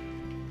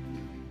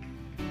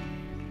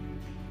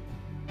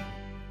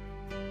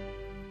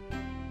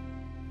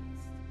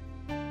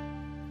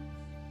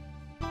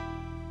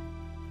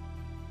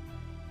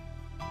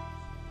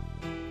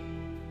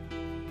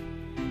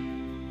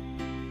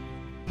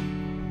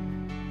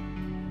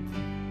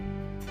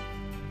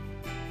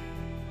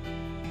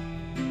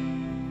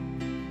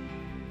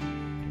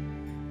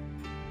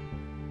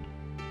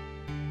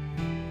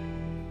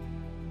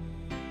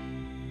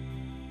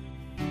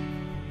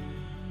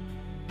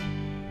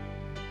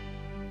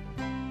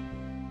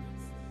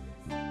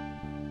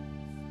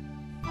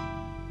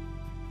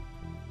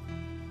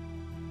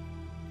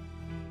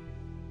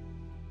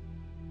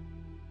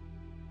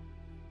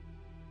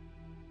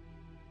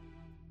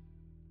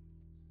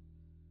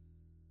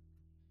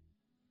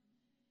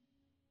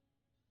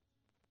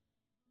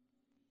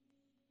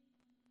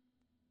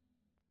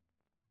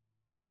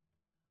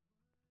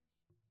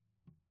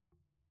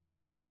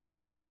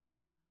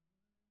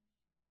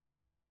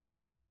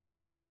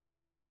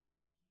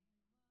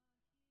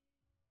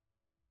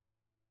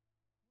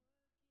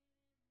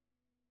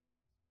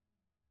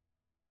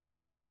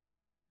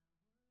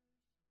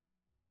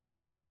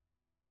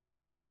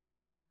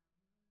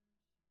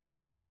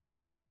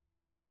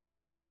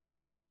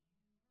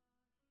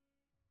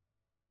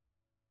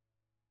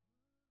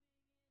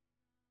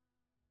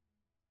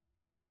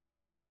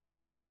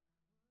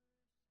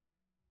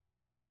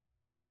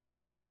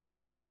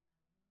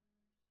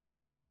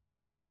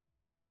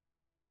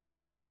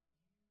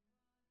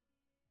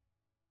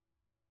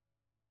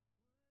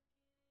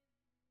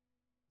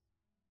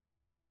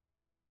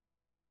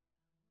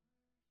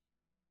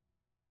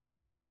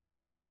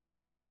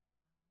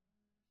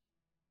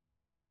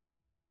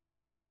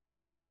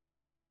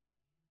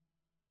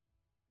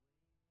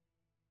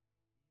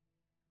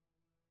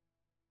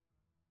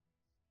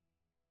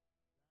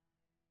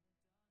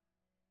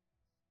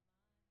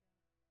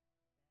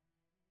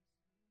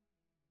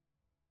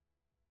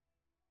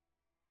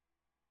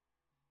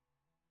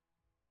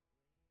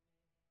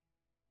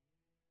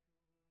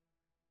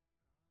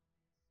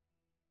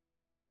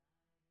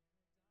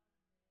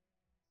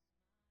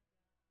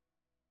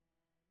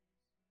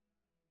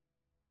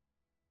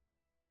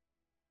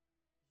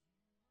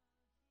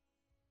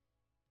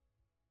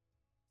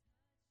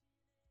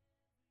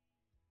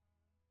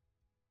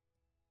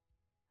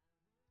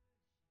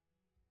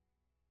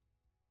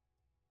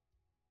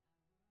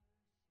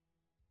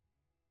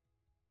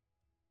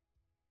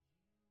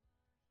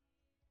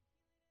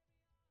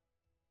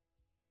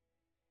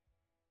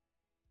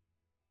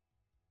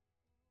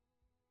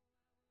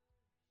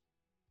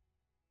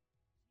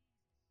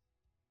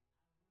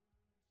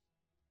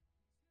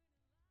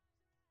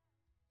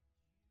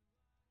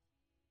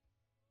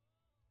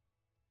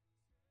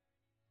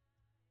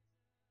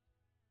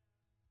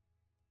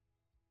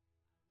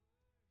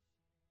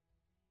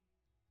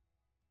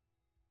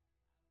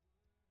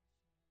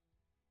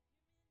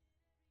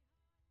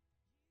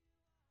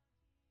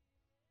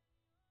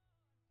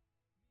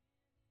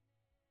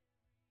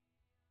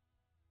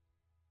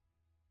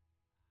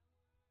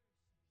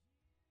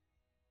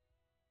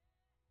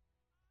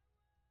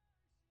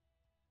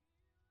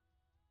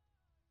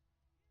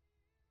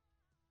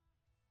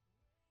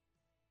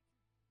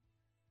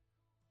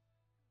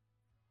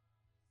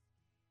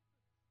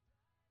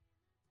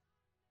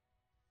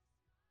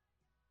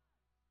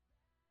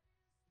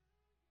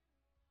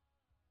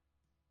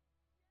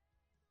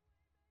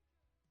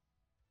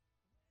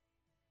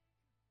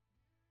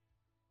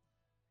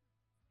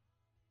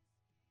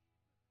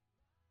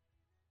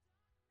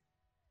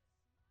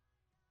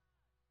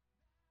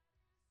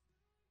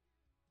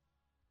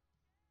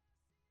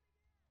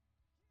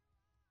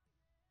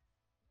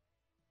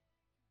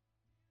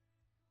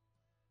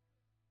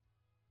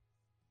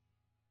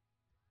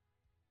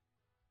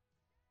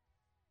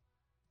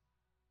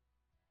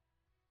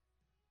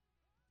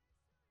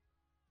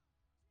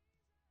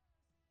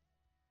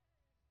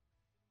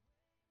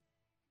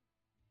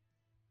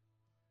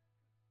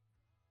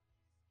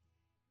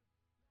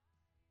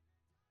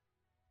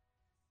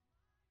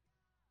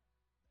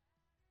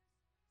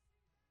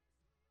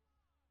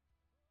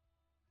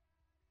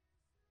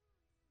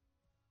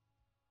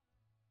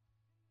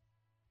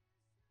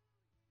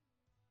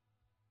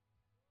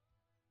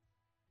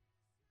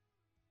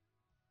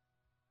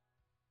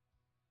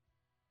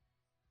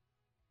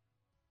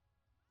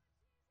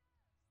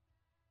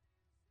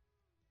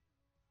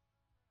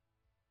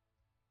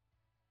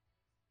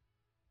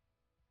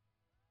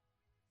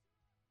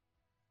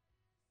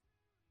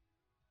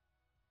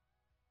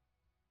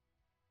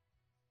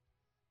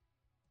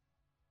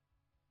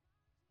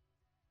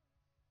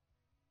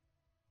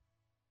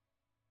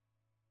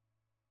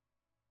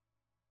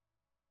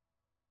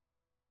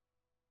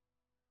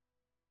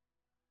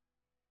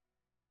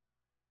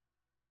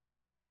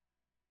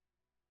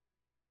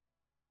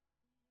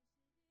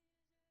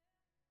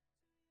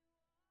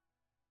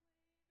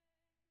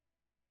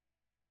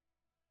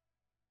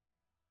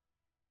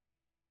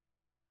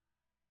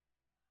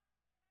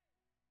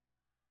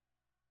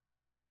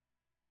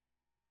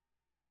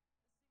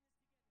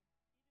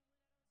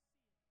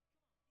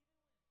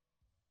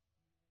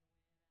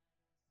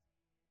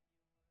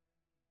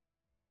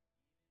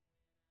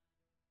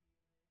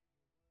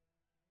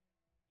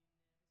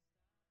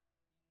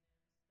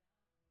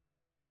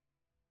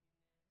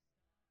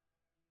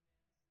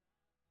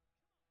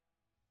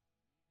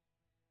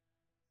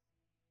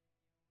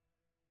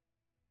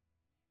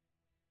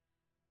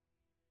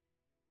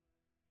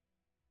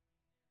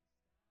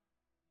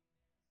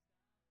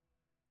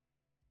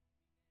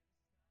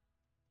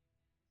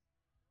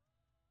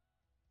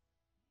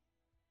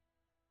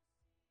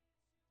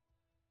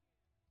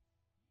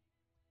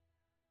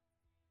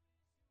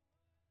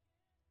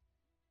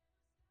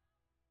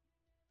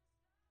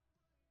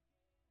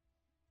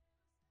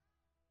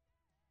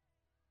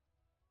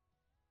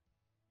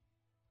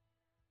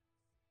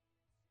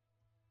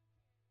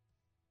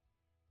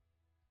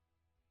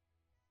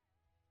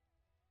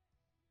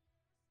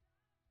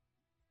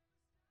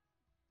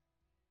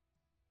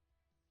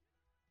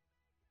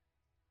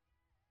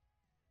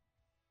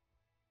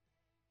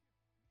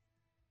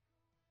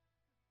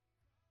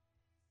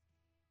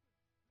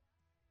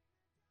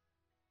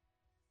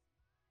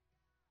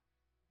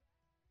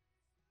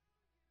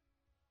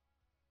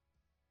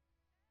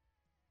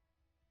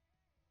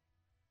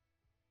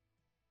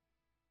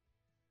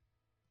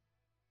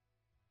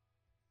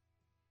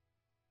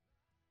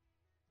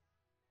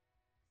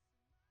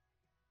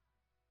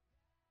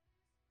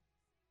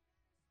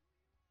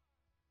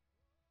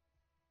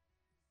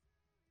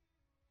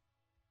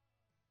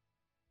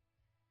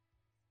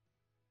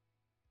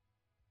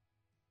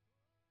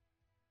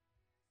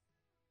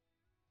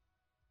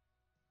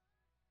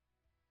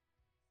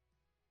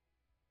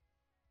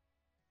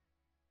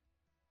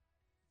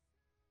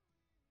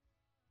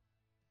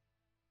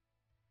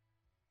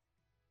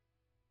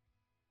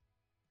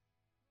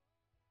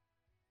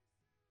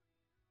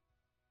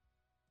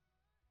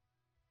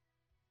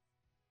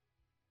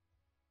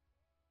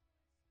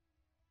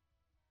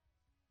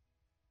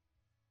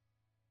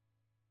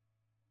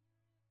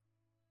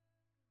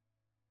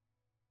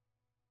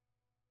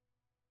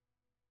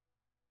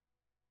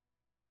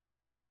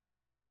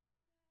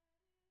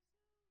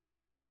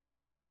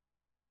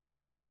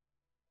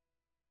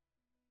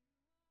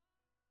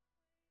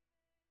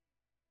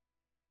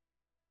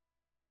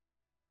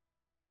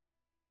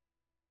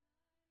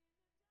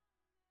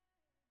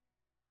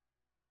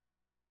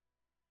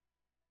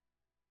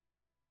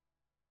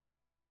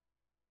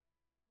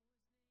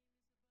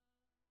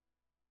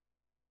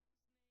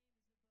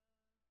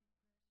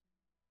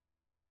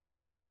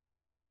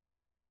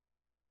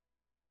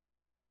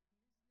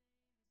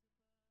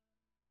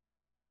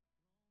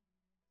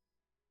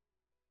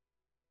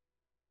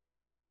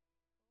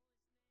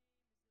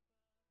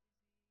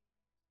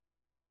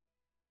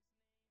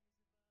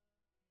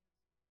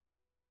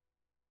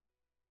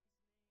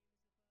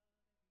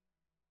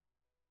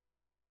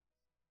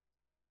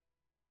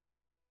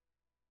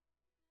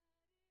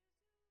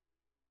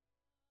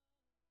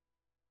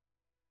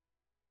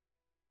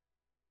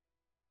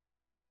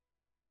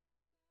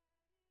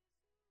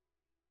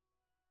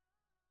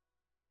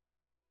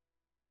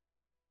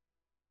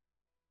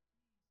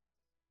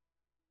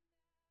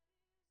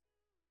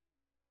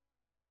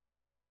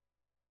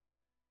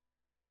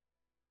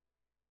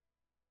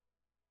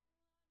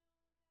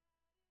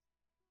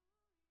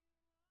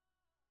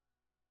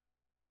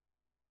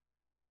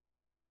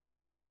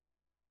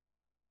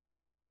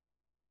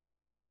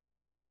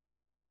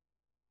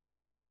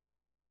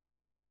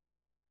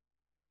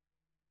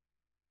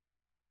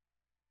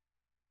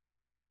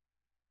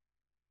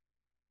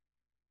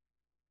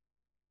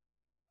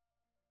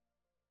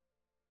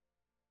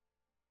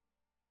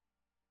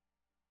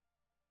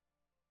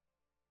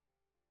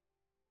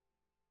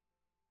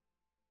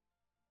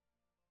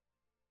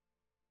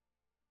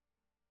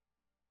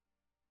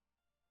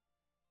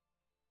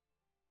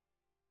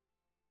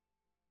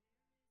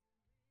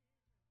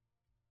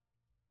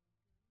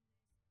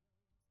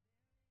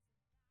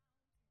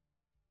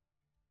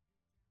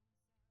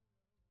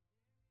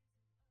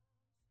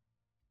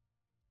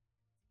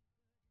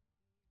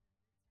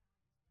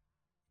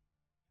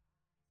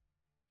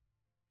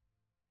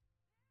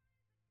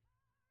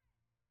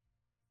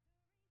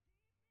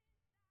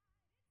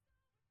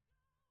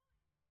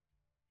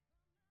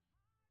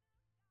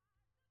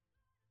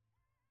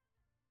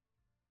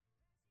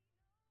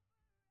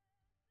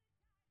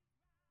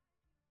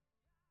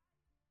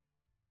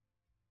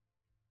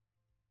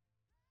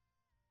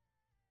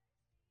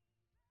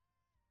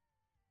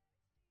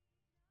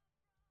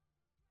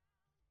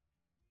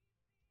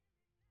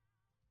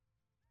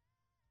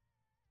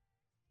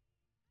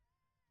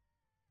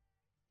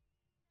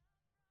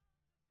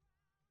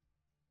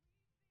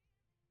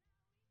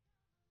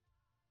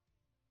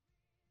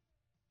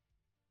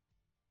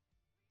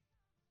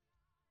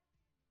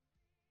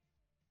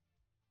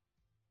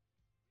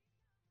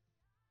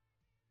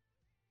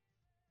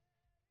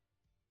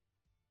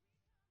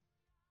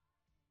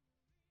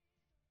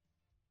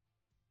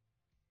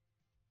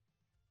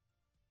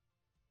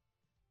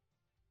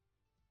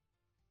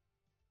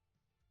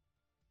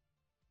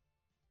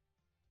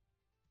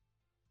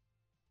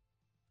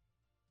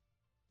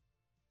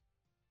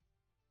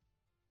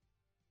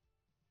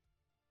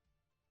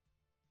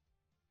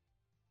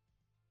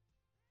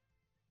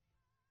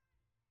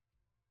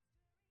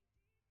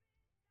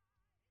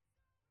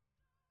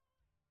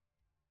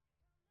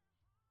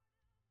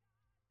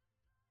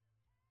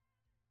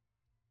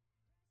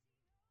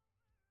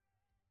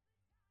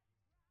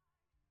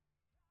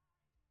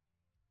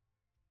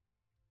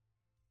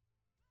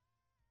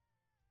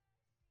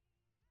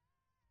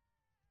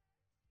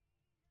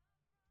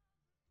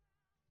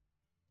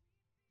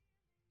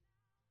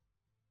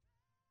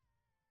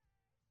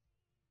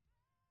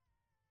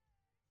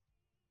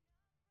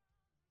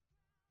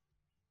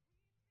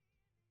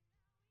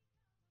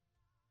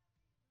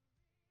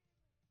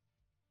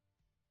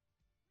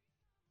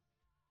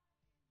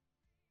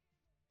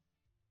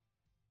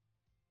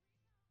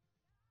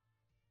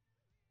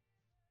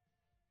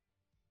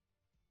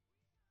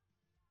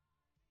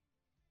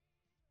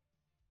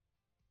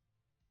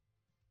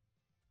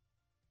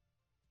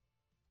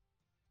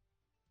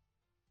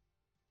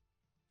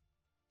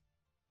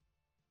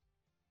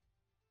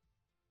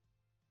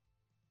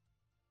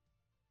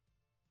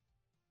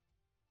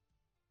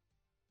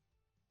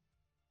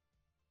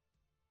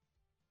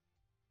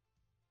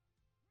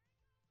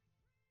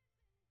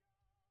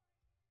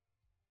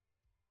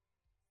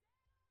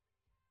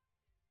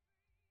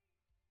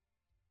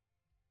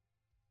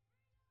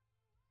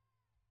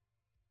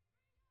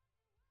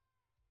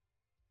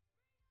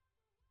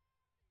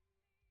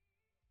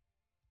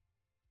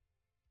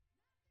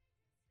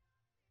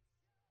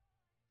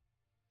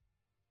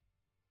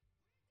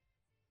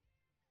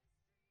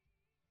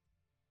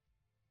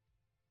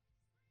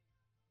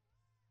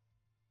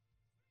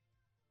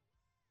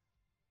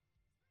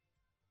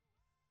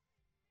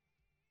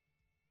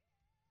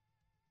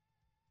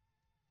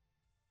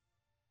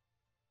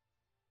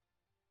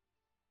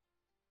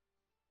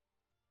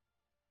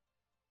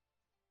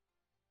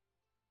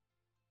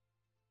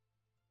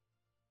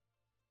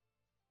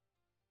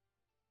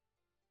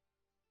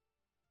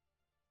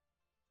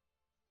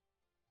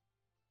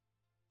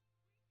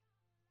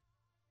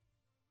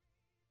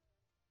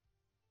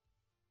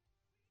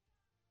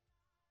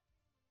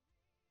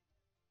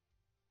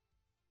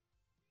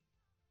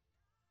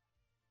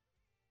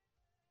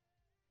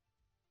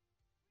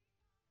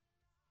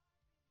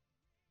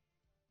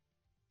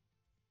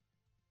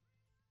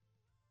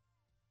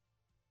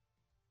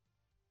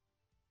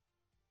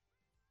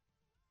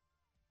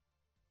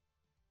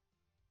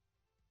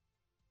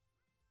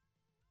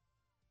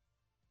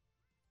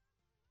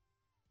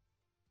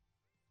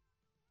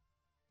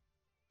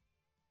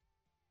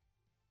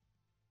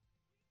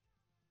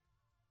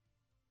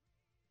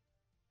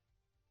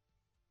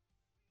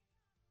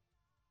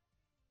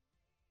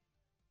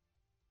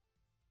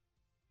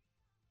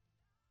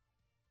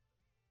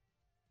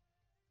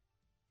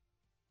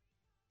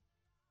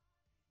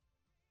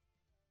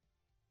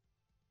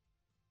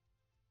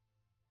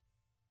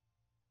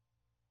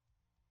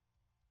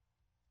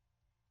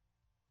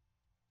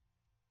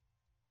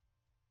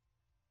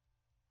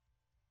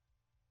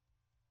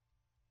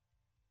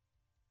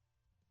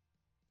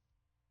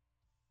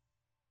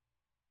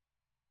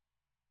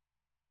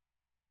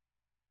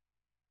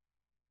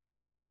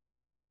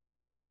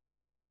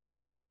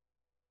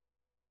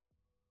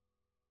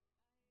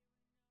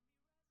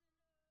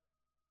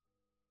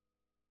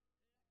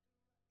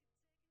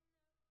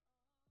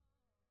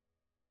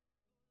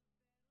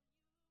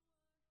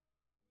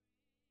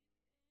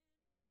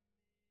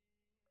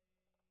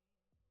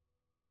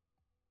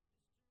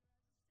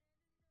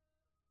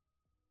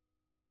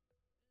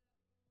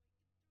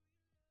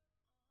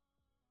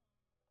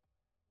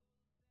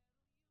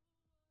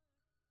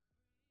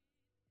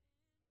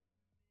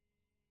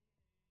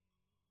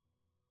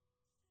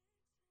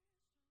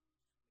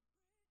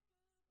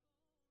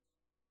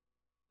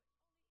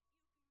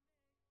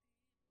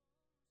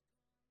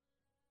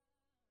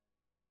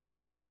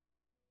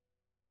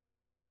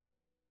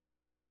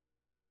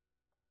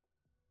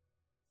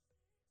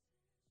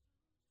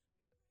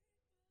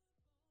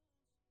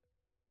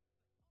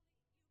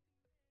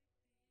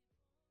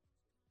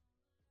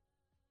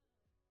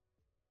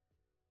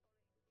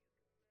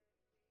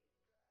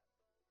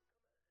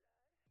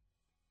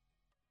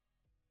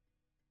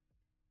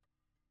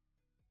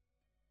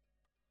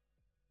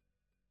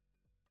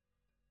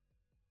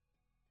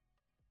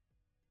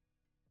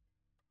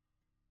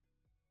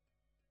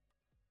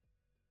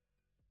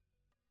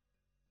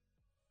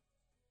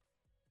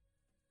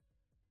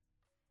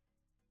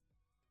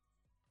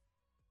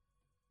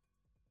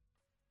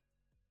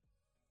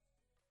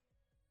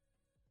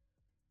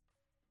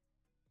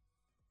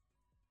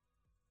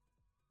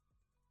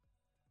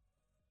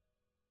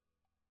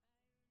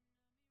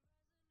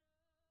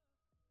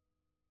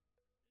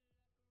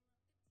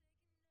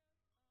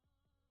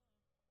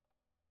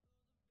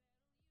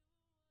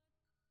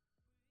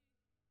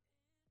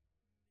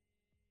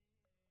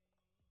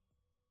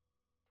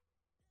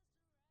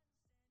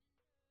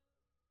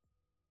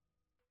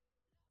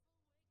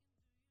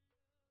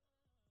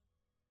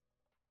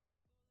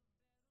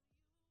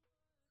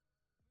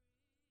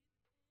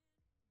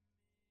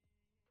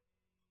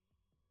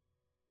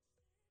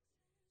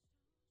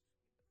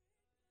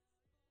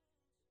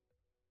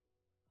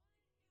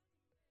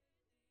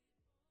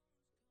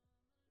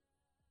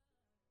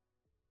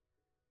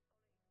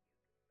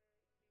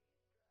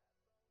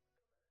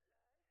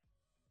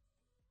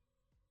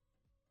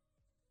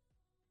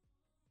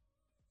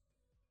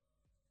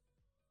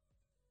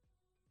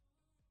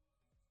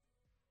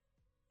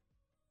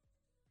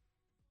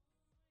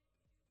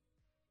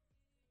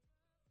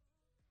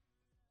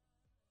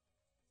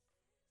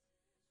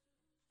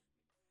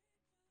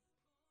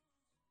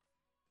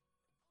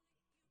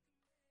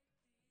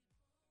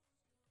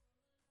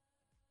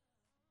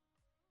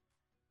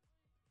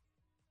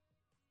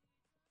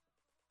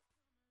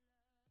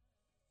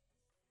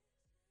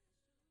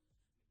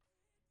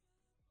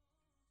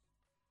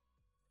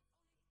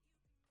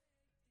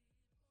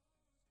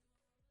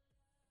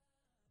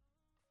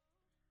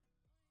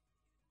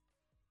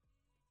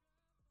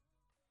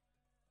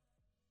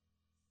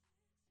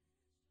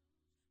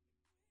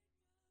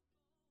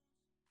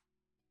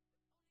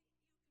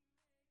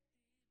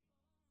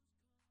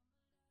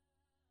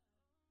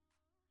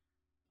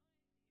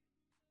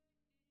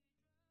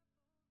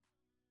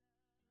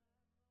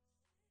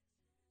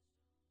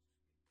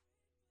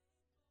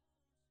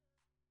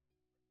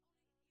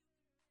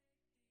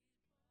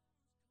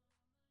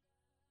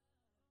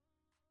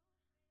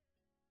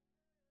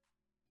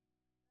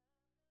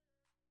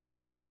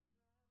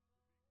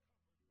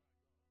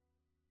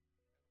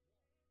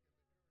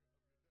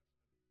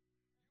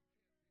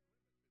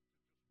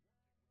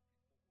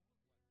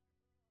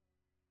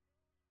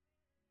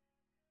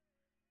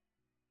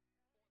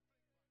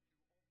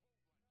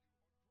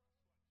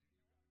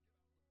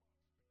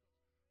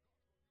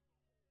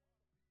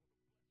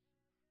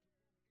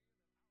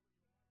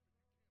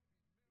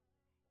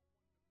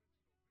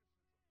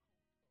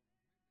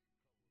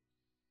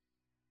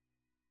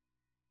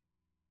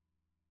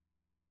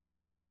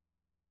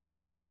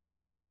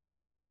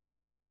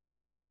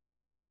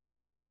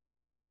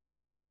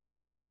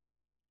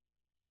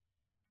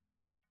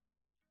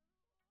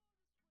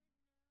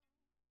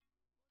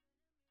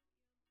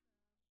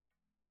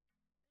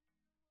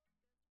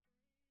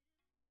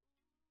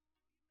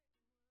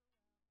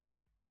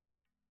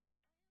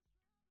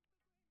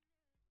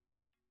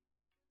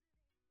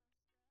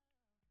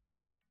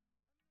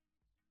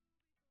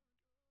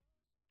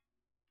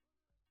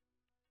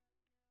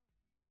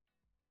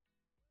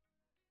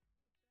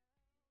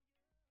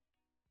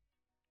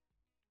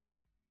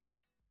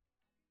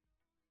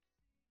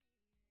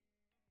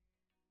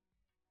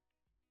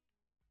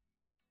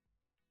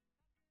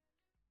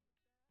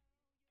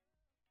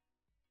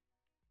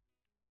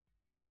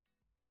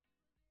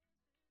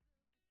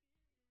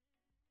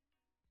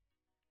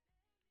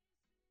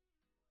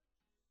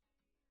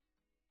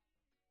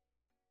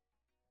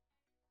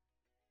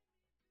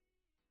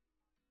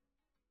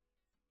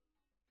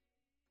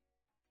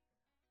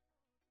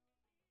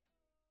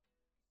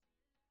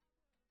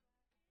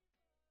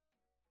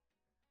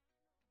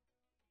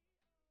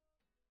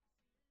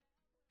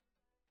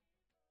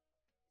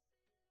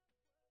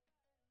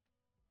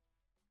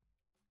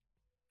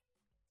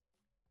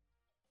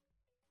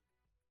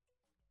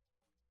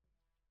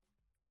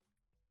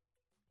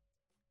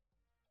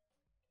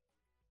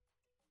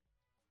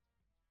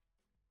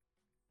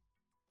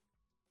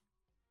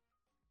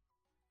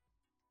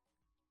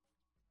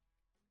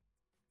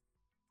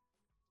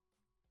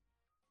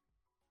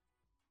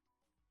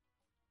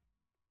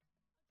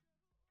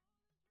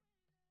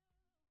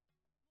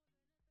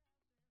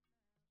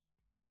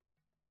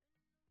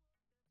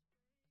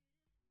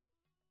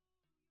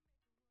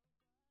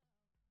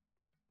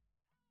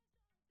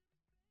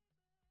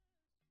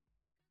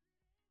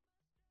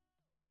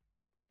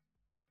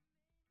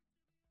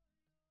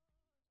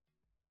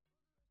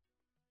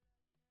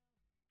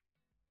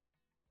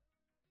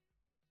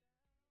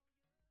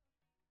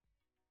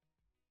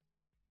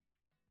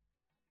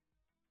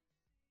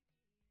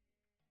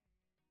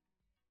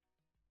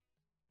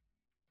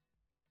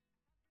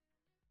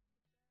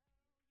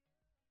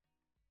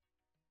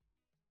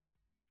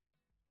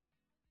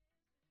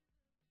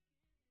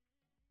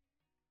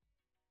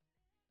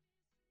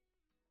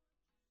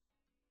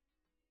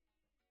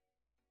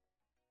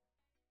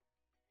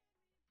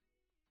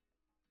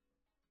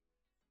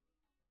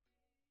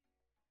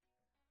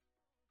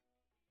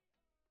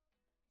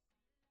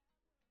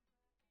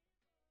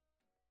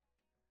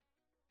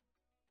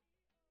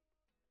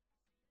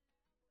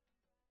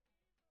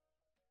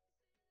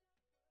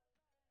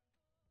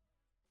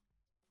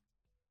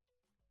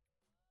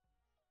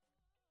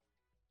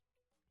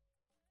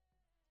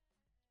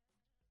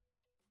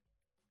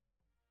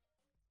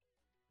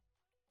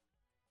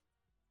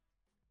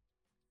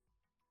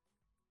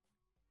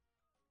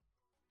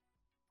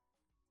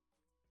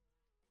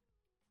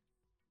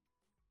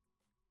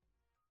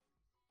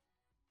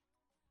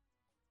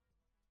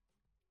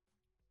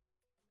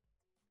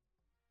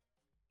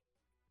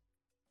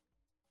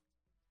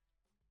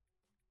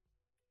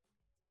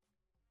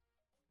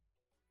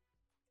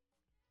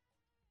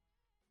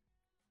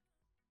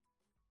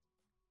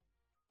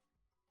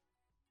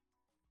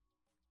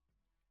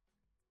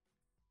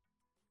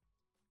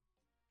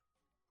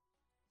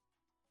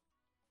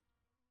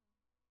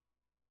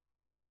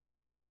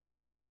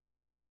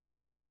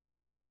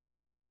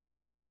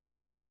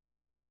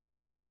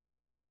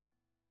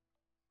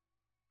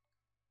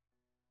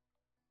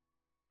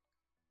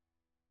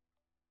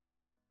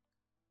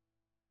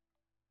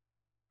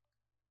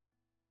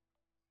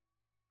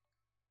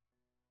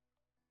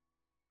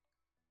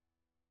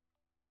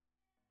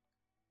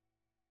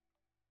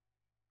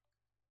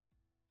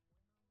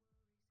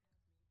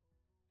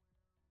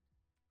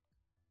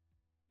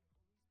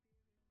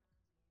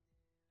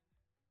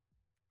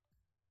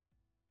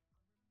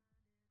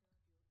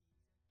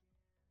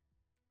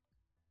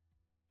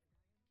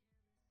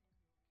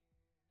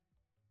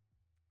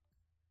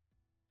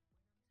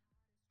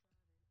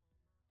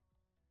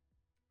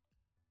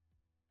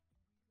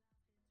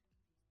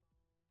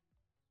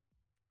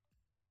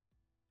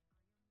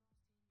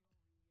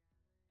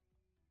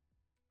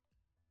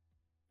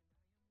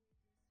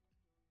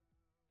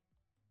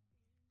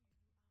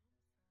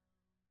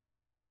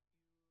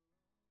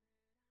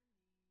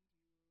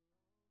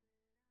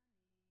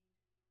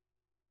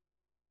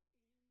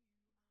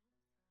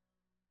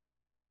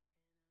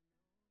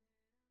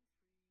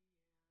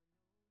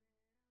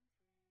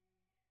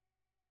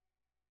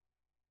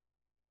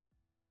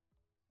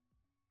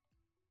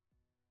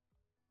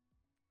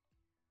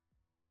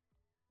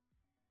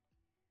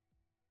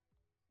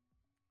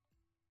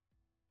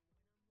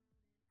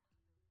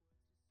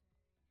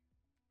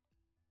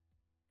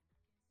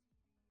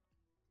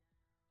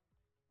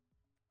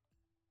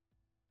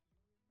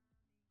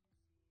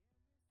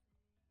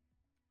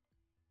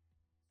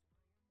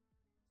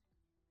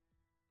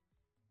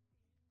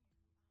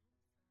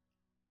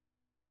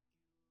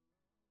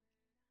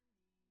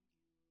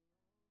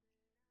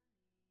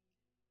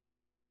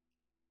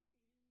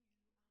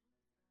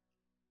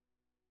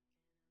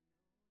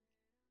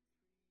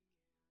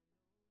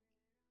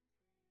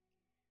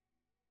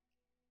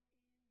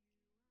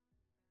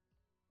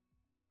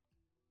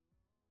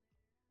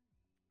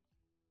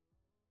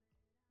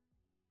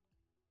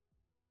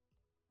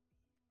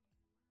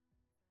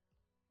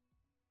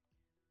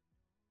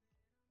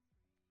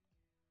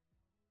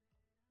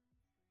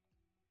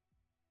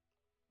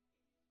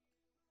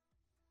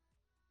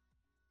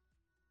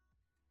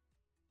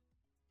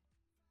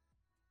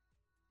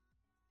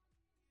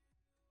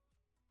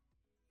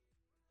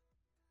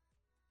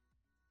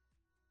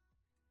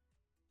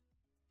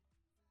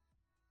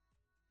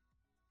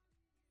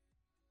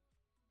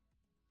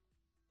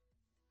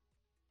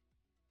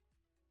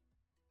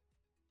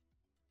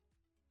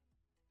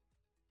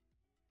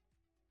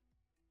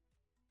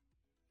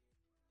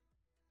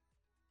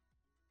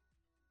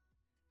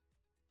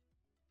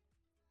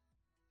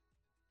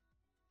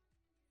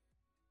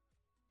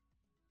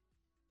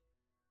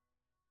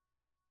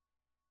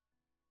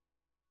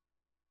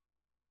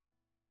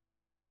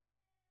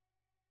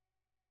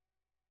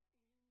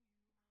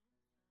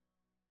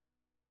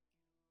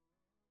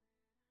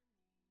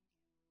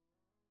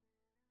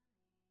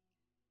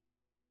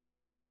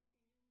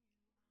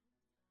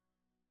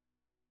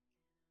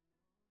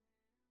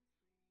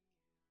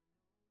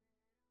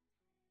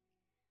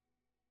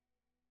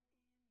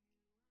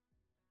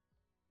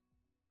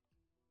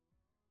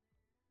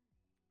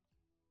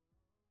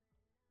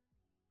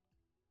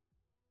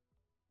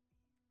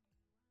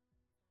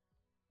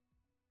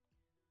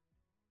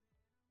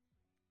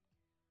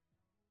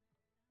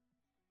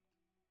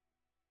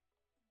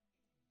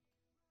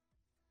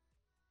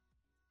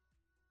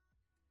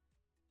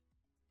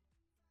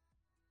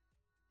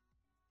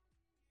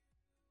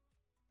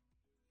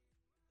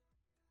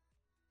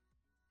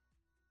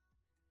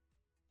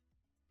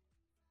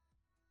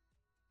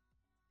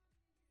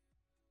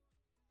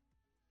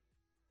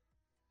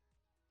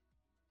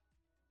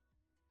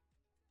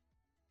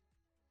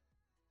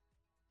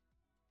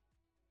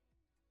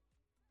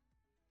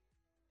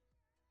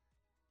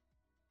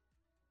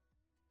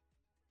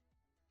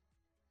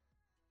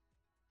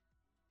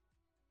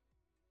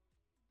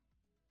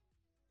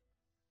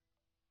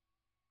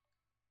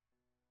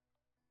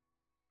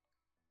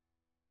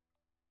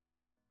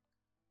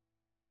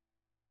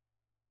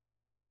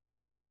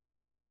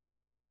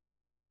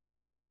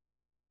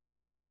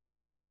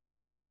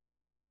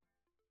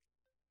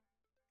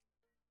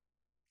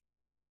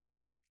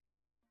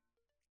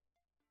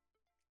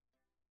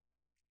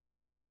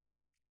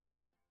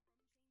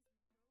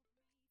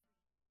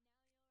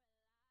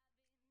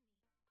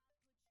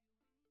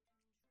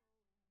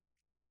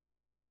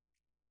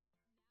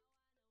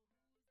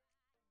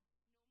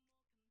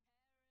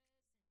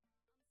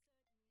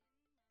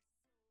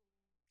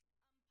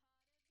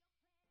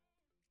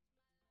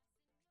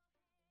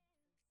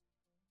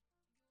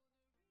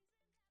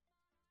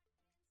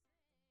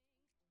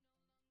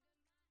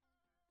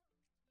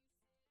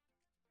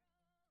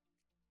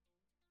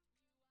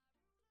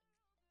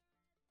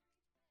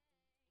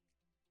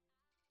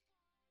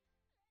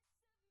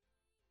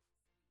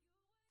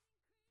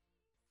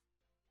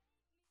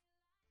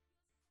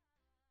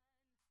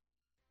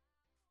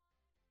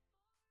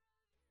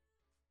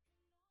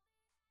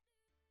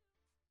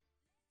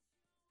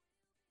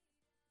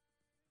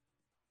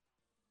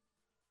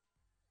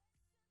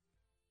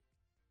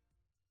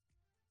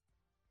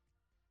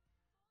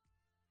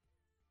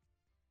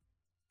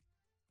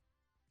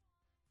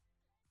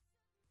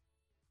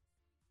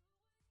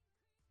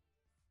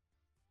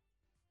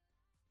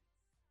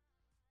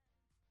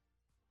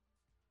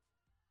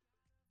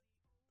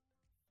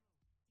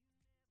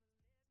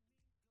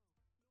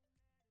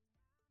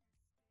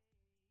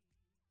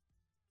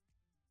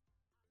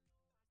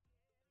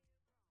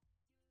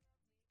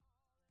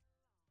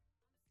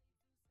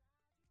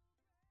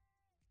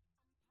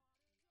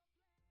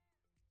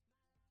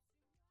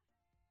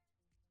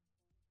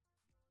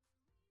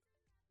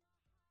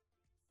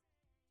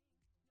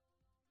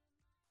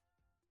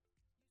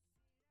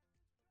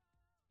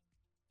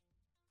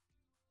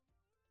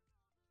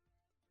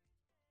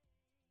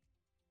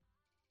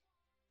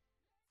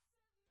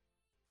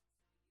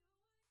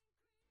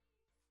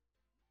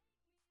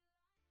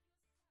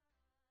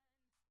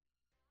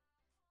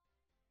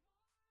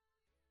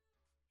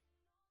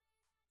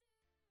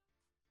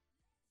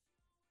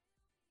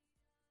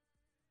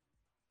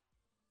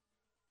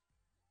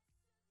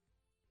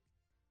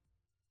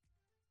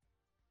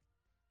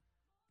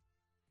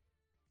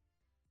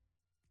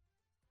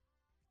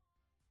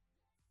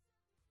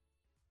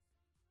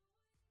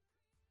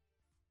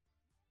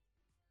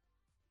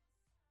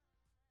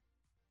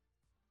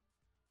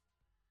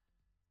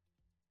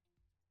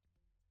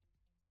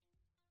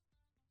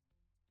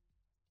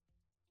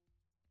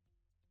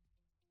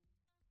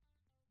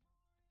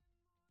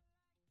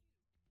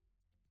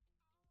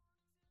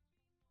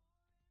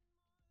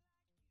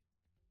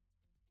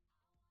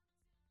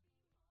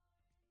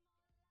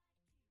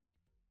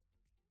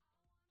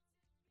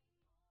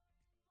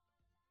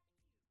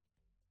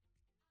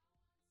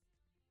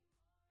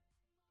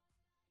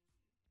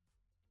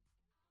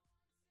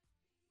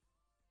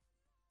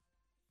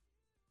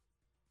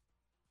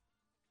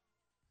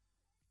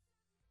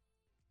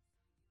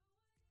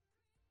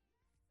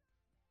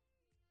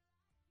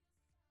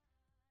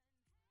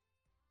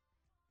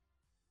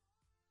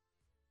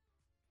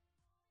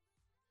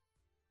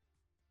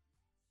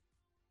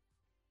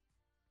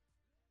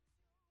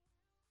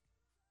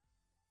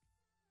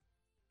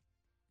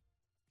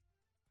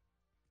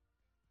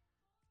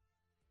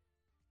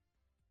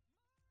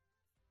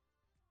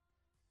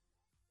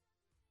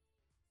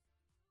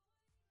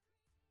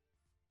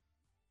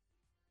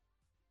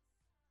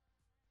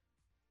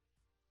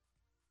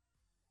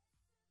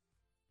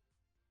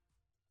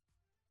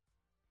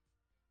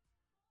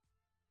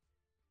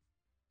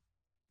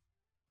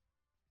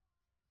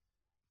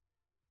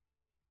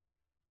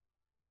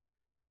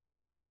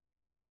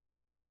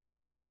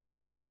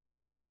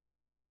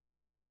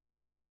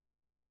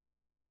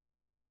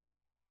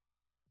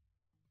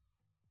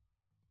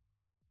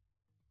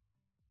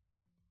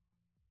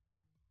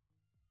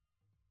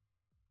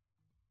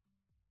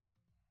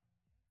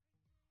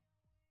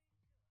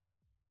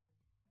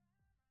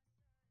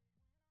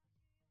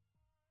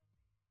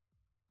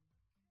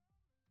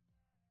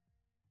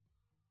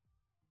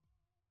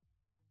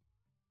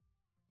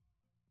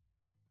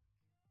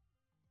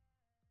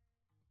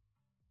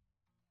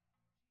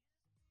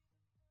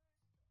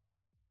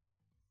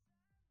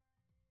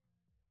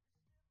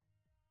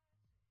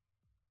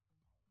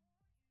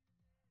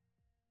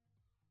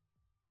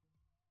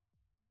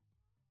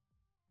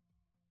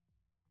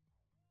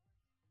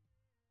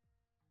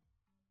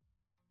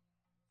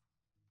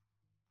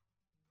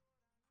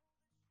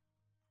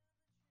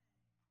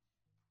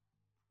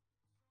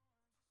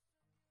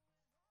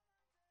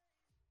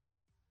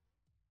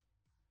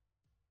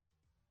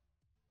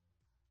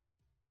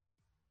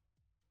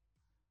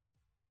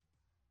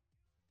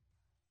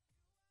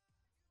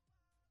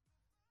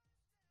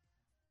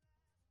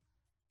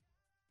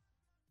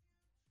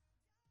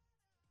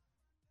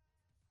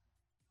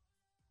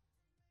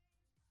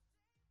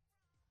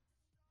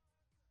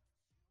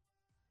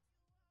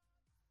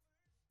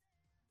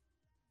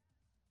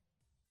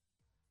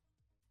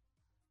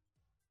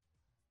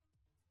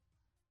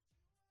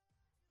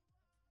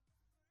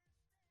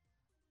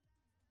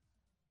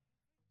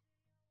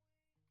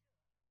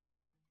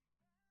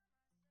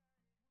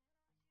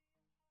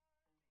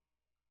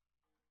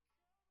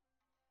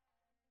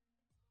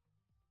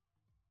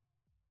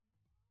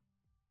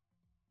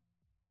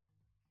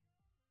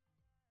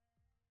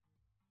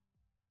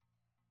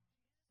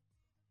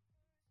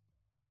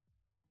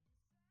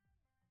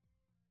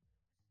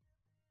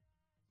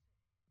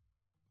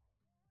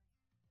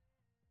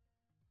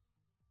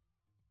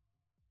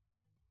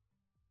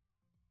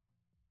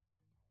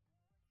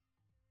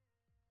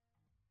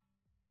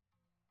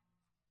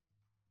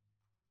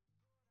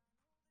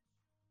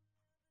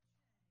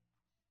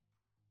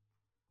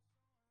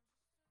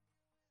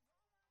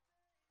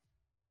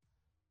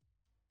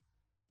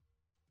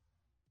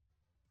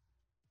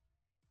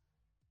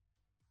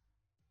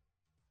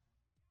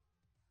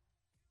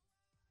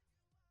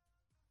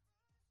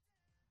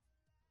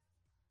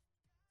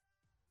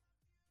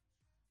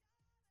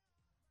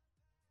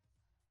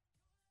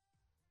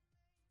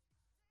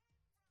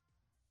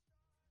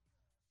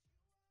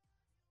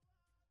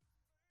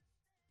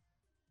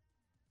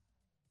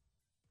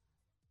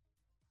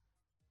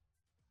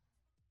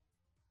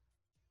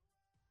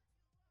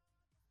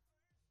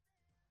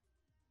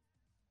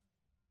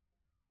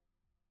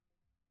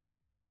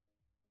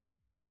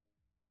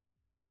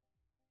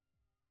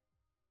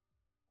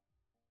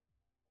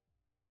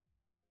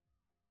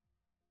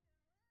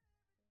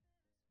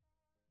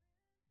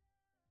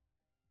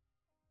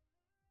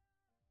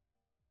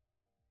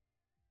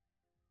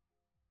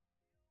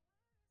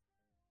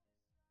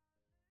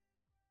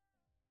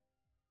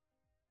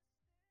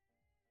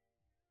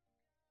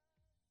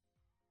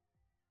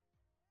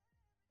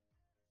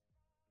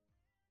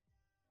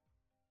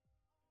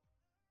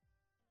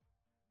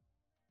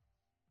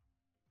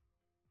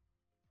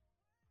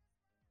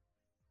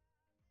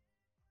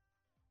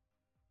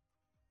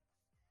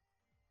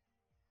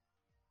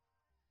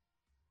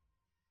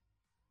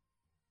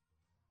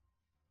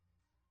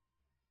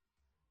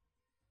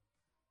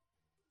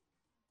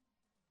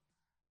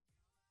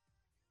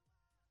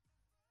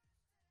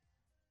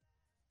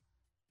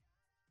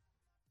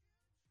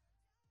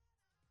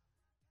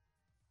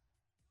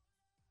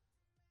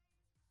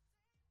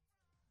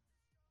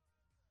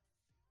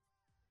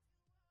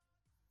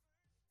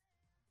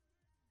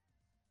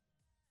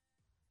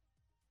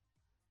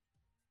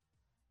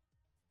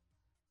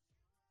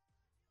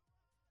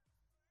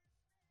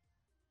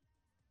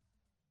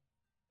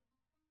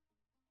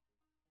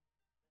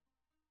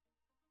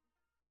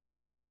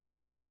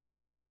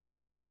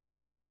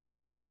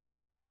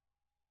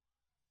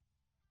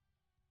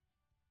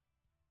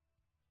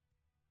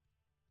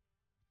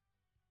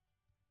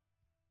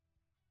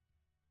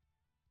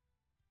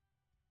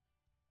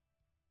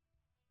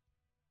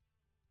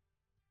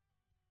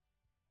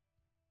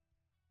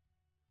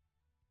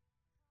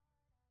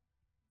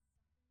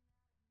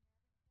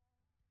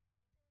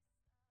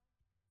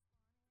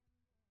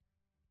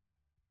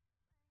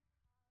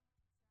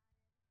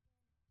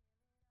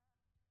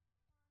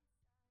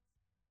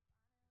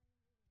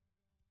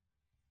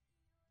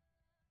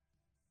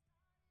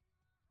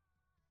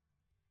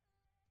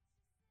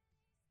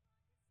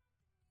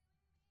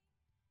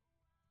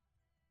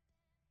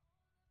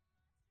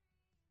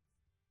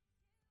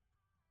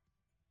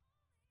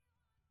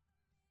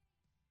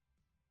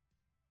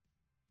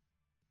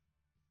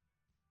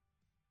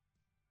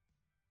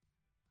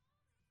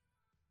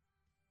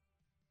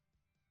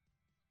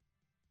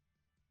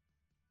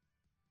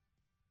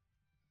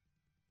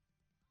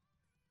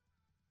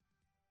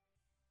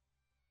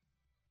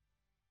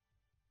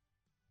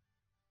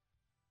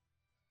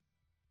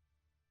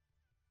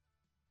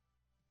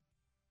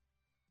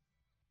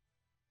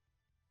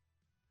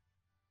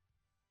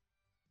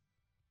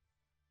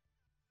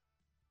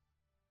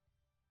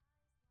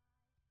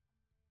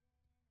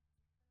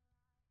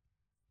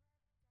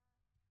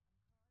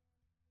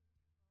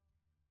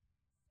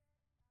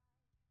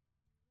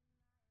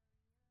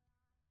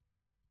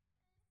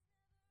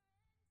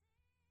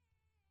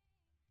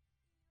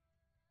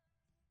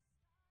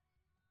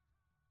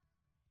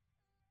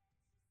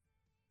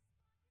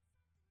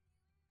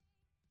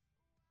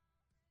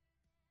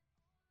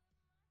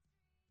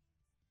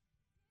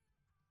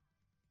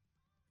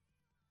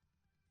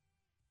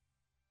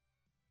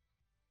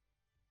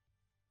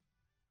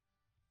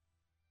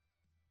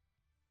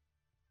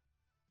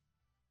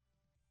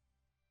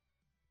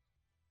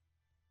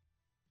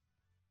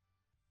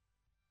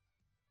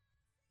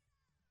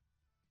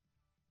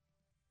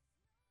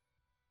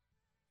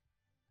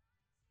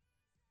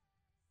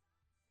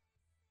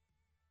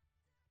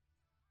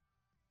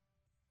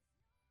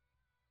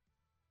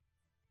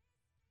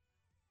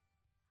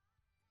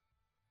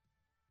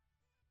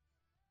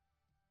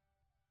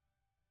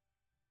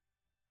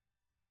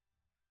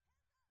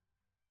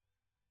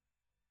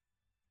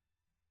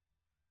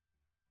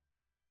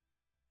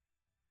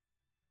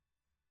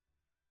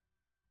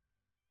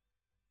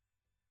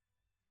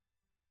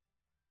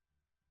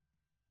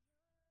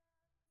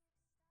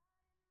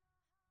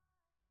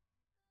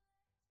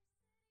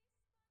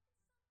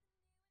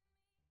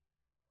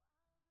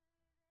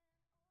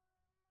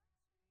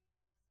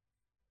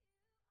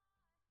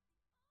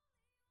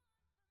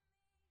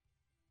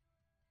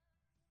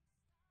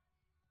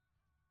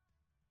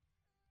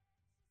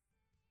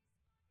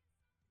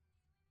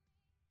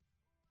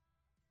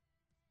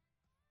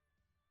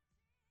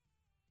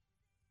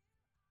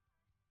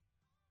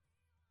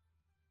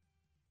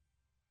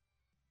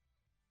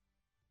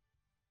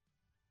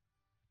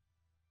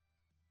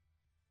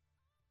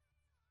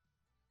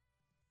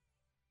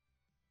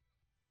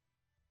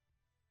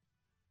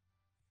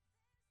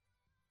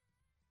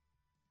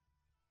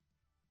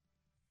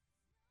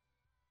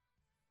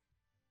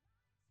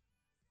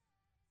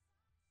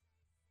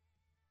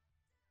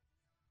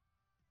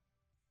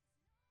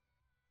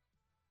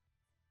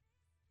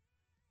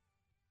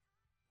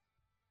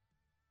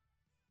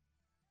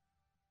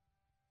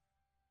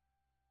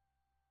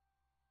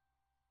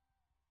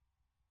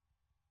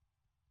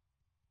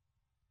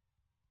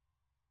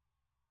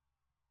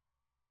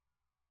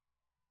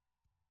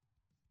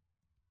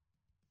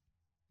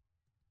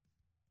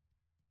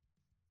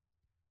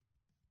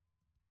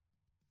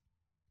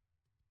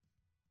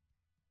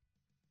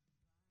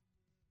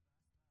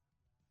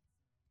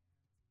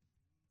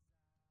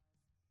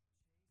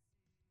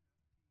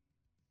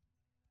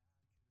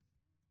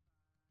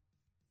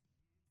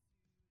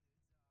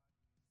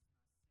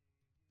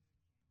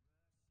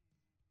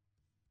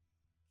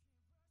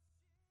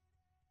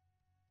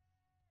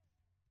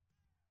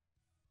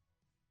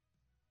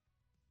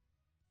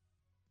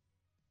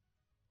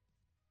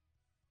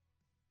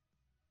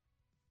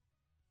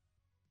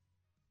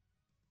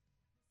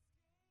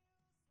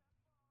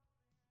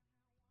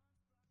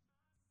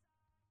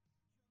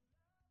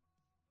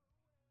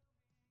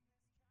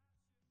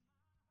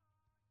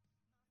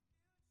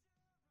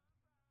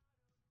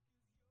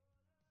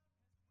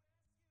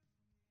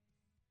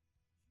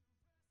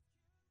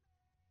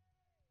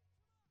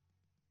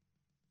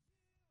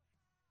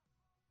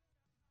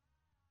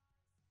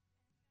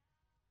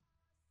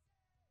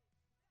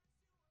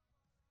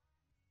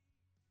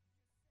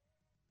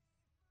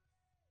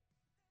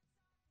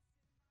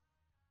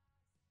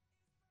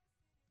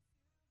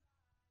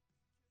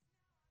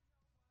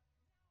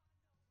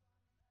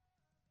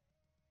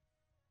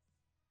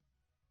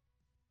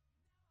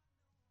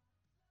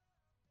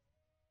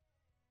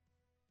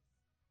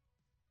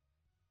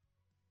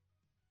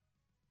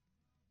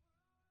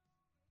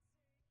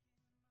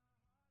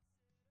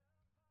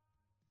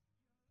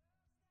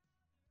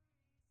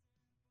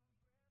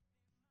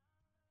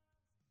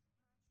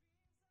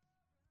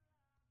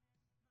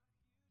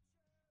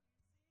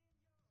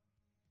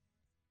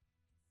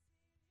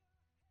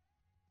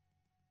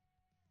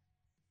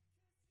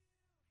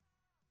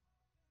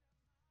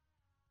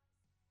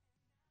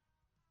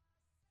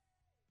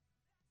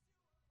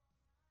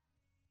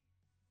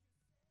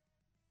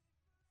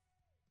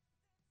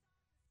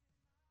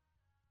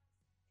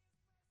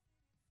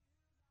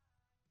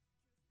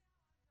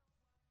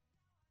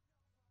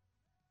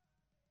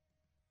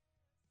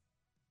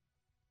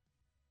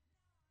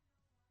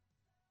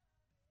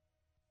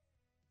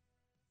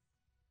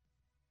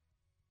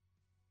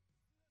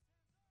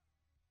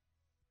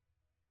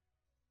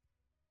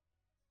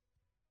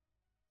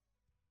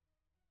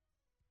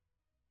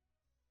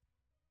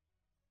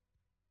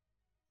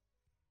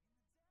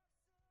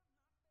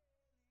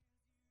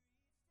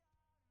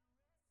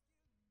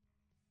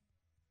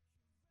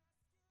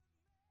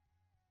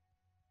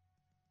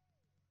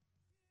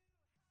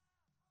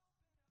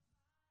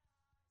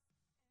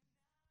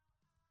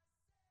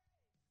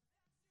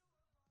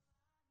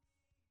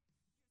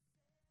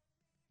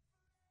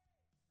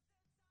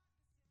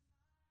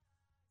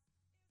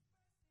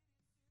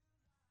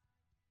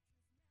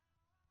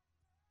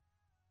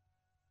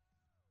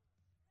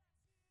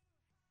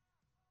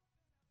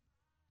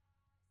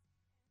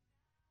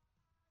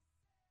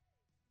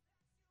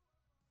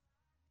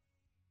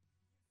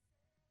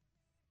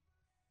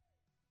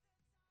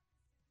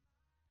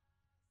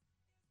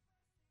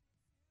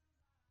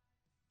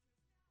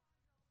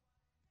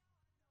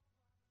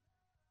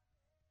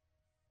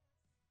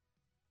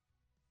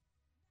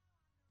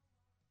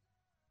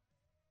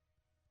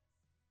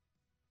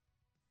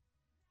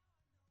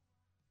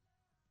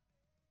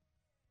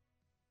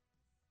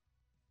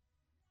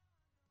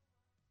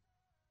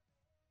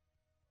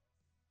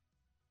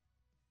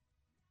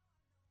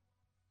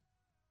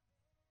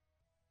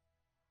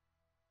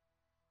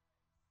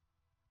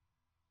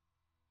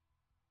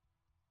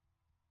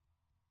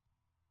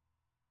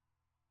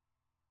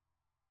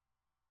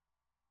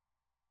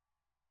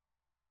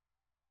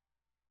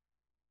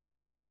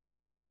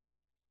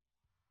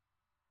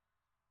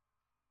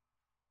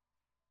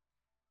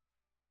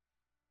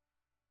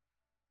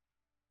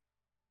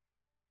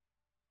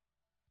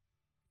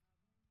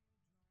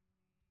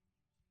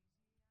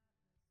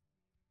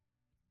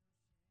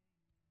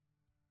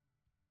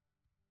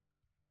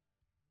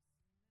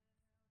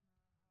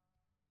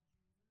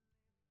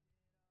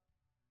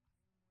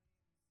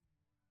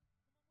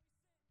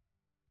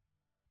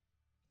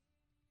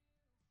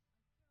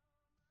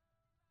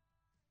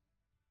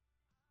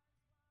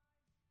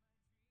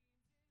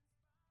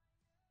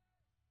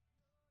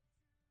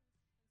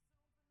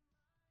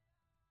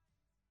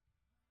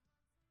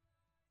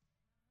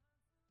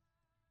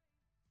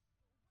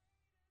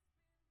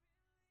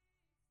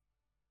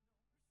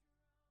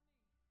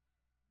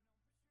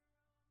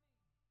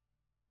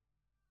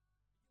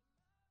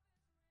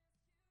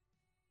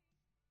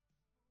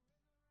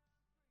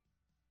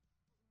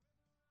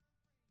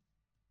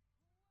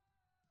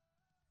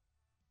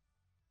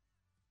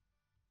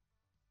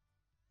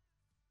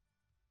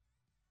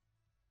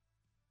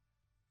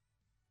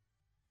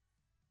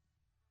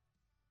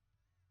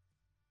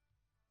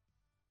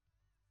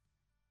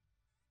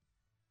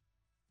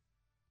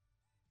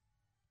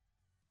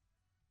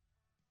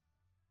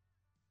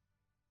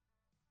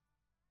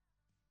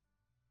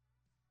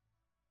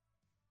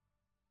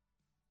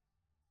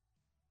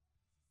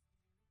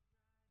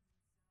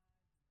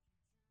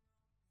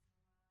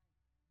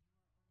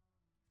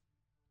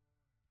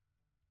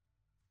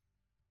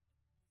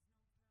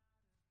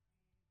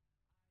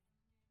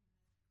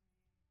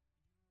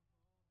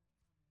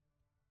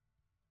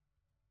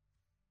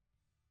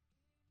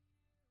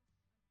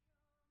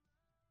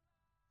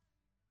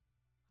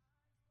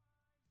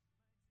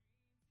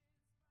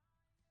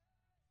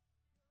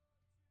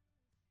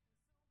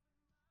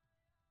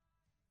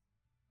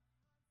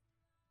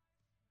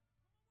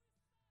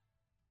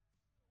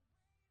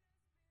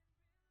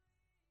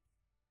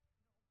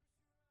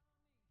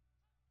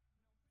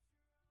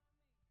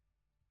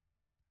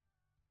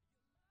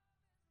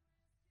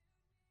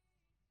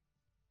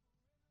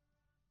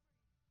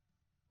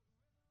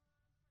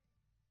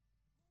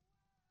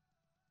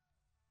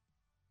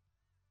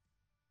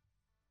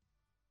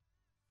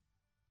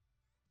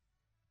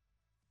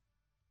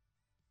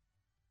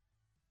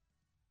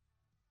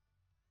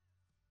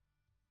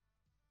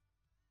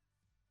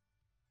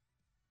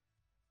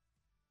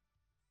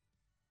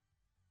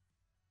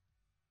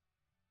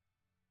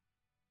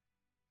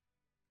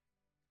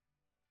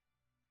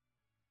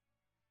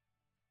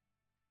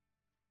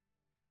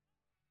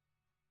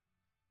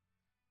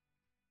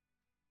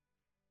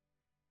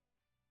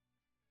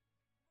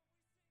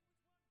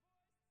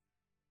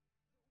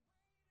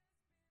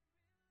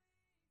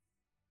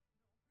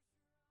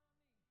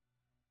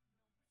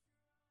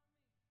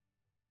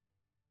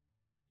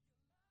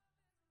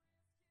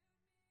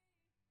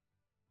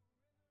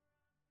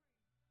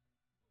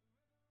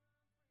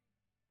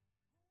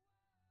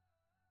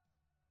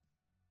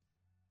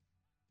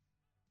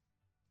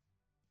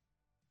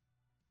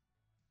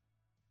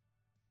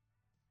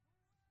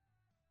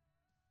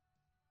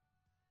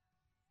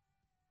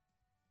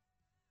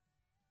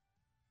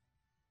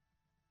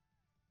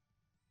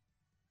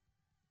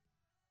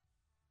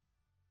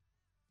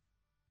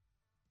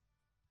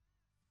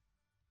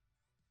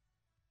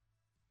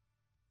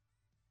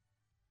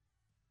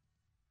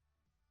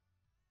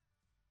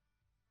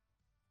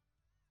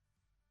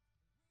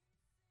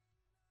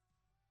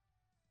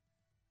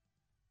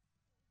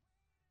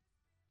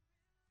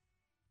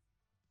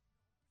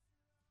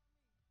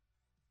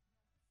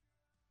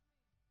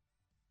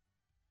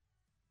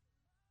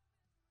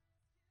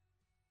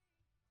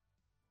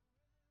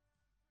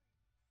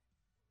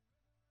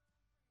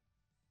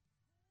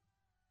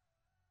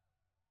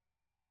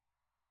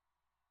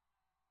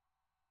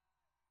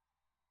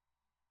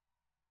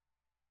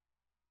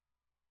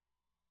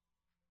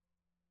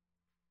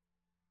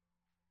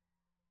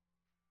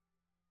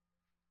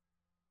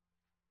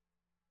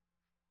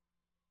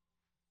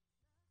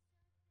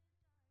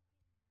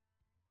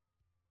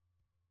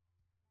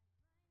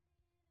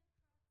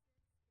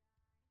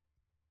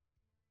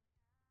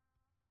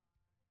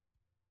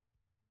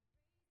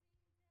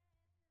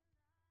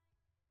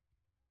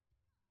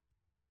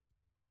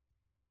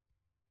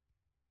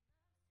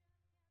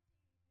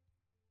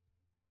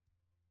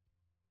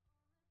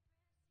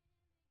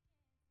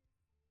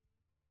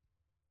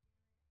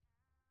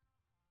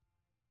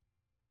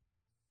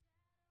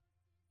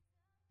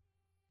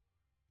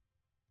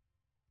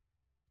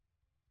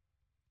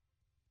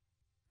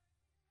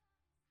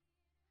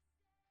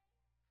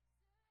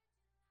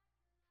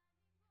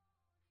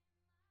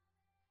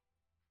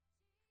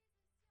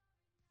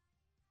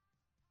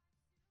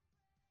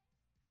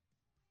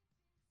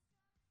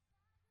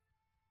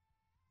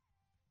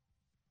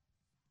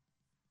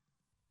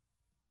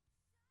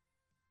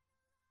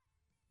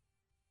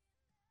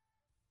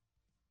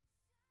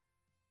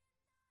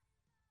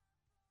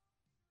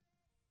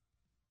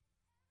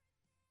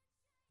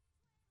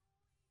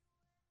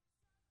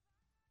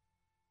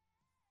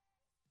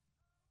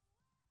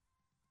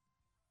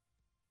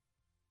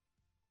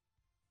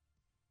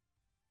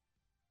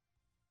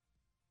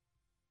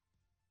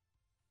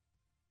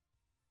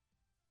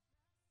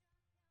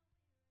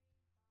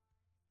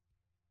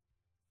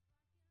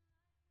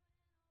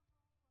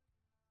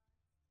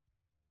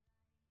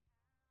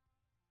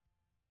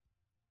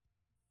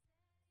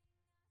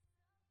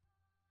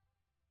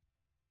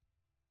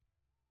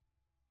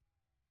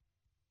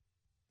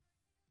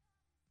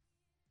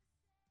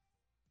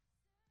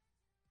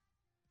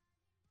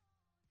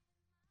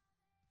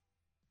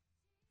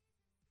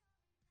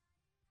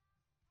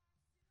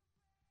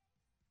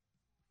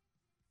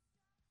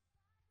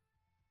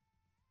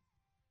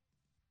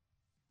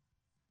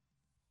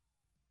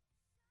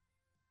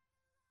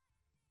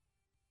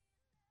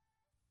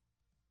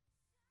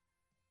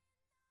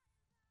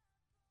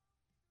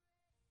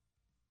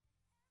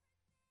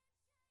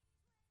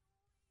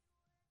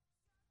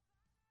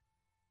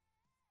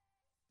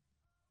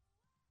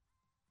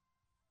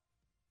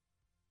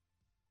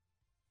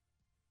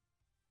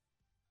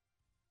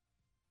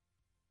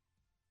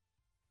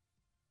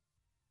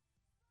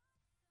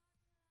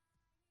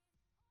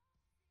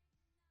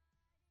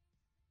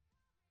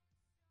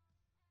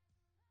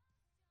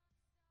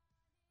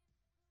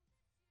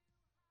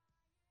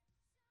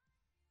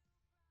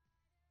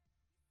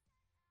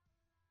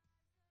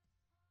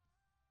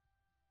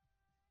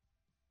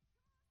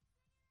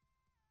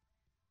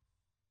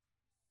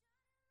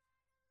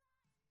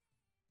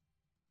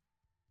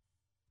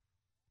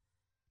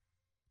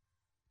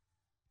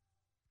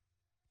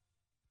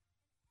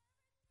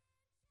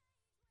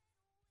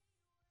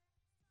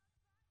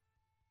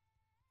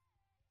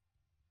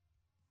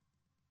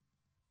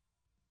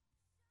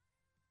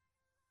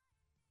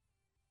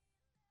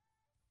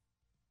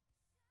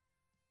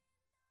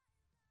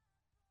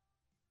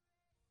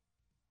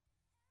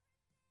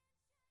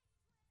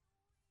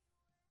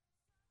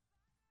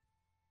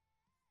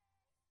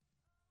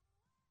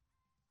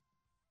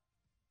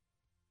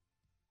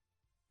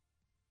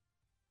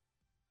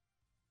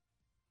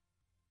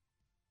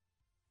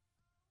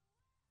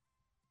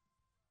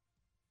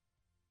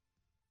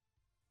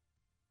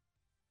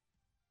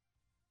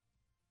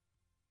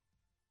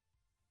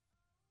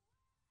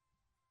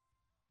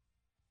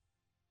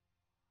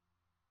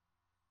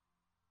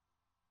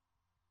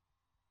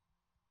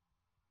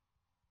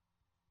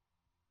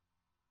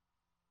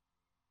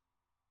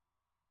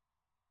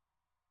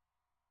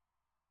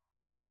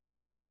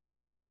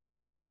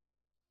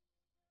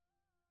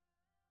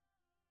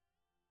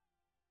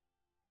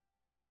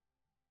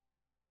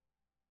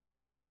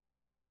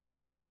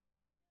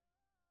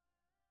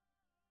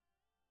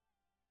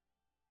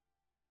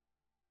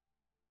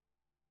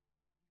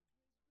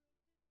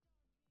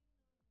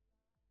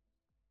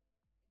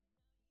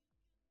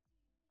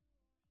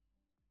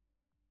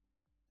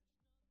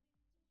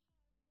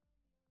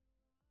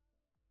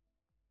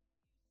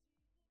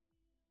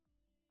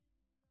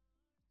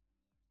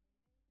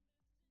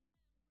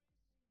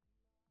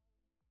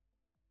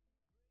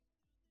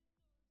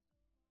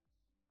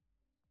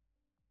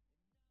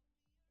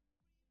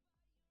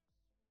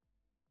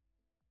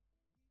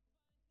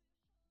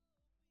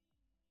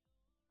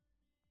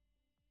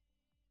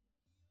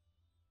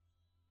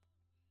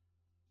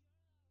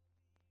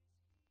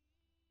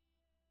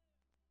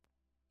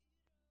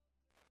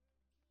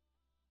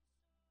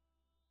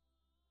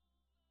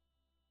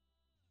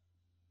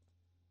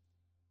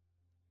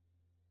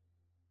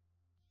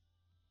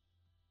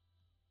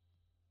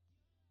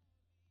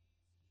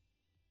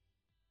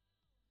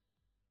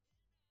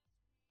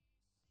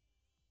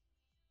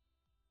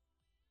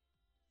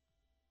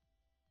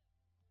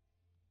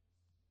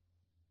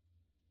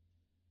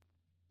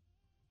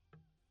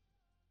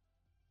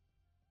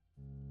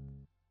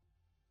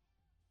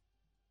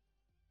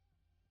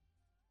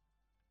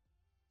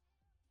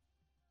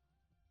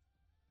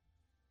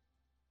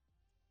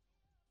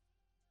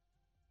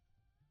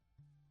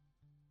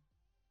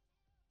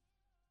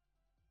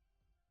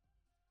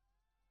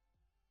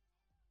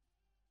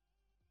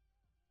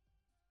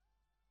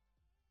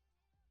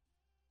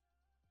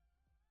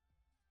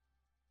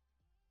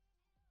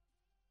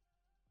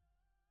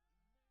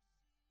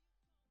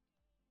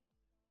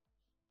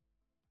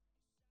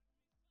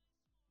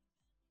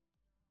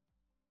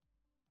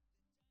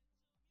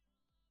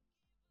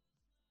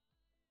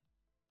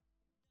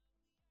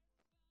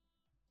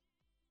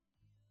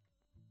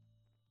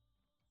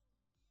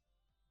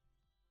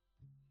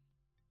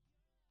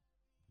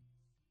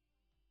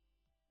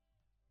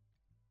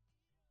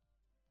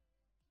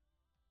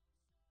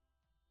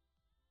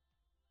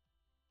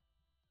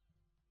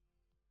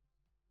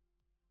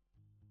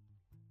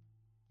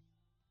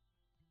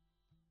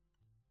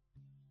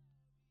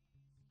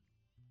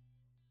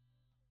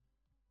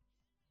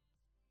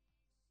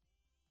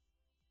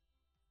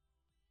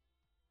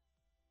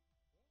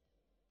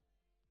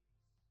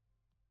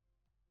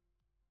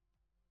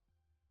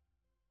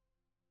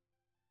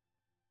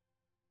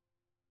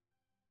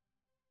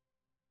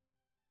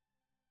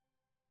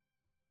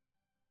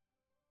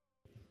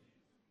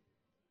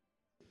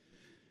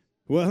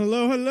 Well,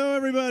 hello,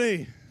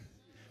 everybody.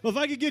 Well, if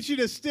I could get you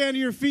to stand to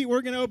your feet,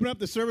 we're going to open up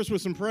the service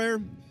with some prayer.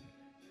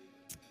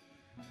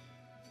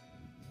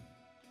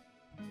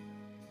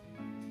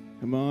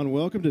 Come on,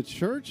 welcome to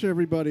church,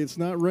 everybody. It's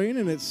not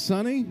raining, it's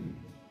sunny.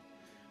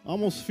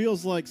 Almost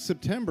feels like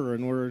September,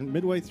 and we're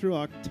midway through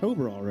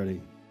October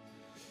already.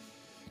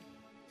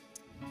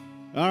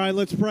 All right,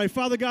 let's pray.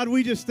 Father God,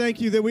 we just thank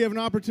you that we have an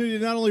opportunity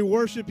to not only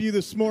worship you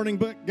this morning,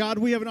 but God,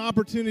 we have an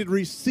opportunity to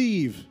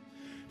receive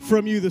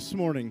from you this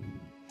morning.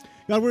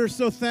 God, we're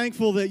so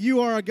thankful that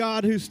you are a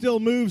God who still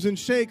moves and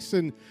shakes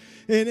and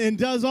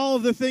does all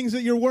of the things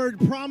that your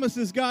word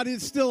promises. God,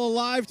 it's still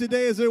alive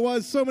today as it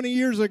was so many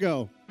years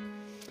ago.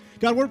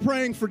 God, we're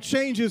praying for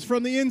changes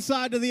from the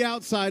inside to the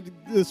outside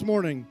this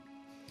morning.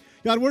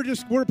 God,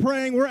 we're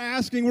praying, we're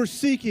asking, we're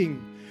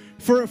seeking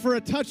for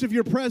a touch of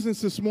your presence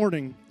this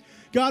morning.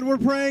 God, we're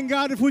praying,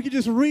 God, if we could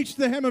just reach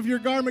the hem of your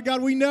garment, God,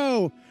 we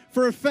know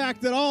for a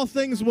fact that all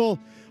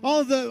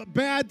of the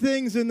bad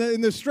things and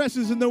the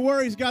stresses and the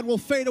worries, God, will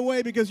fade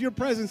away because your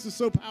presence is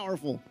so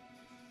powerful.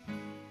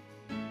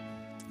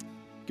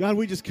 God,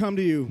 we just come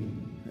to you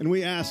and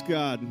we ask,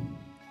 God,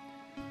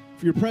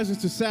 for your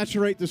presence to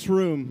saturate this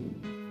room.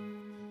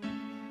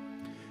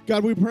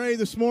 God, we pray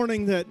this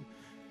morning that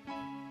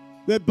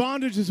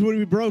bondages would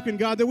be broken,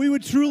 God, that we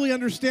would truly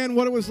understand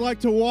what it was like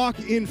to walk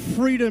in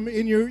freedom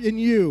in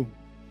you.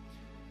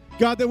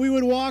 God, that we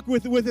would walk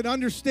with an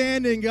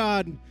understanding,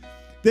 God,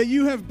 that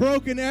you have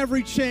broken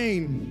every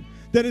chain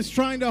that is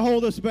trying to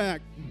hold us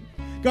back.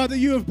 God, that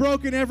you have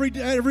broken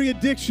every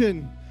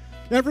addiction,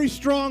 every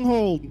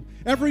stronghold,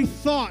 every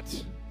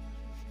thought.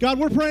 God,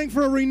 we're praying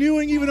for a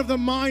renewing even of the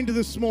mind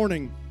this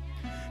morning.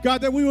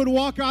 God, that we would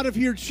walk out of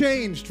here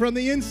changed from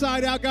the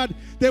inside out. God,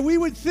 that we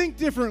would think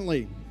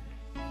differently.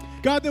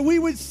 God, that we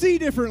would see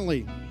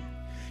differently.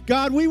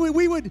 God, we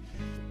would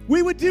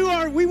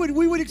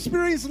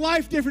experience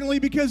life differently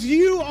because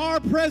you are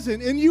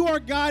present and you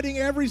are guiding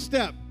every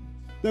step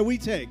that we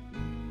take.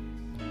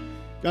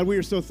 God, we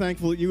are so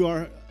thankful that you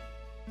are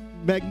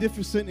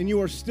magnificent and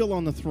you are still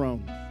on the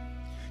throne.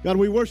 God,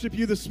 we worship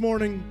you this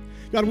morning.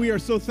 God, we are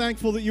so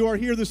thankful that you are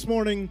here this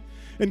morning.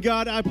 And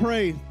God, I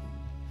pray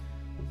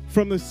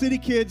from the city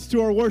kids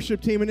to our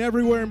worship team and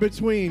everywhere in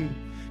between,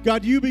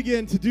 God, you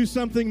begin to do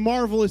something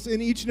marvelous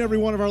in each and every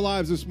one of our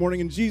lives this morning.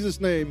 In Jesus'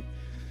 name.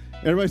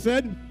 Everybody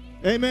said,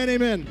 amen,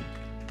 amen.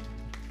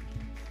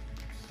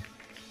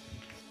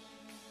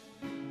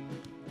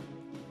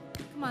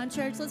 Come on,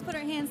 church, let's put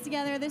our hands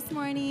together this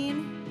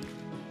morning.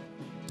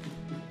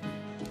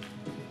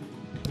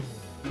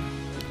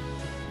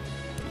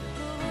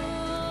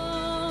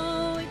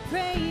 Oh, we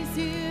praise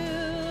you.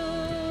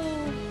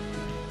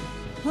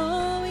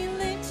 Oh, we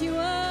lift you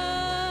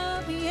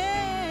up,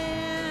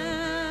 yeah.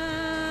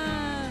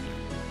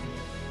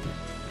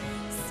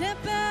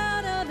 Step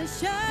out of the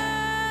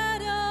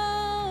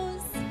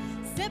shadows,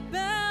 step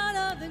out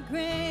of the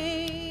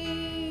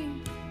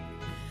grave,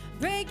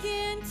 break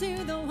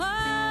into the wild,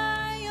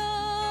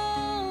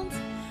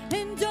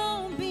 and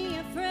don't be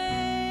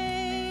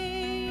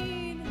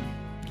afraid.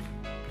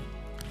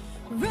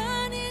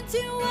 Run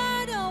into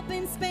wide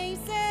open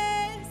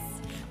spaces,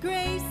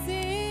 grace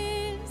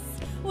is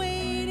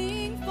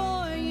waiting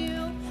for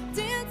you.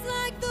 Dance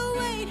like the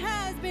weight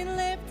has been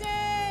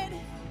lifted,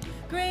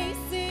 grace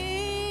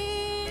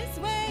is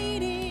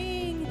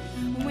waiting.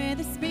 Where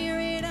the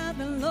Spirit of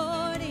the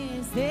Lord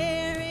is,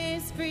 there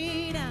is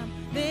freedom,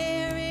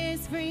 there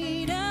is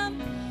freedom.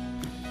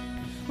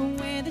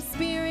 Where the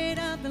Spirit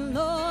of the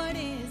Lord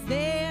is,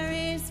 there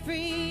is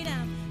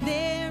freedom,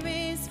 there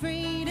is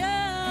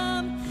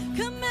freedom.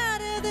 Come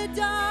out of the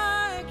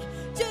dark,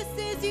 just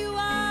as you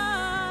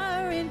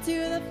are, into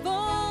the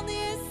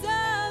fullness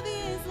of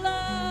His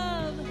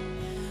love.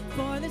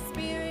 For the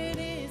Spirit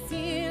is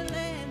here,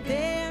 let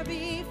there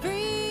be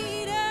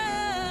freedom,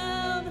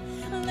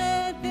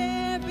 let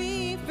there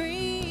be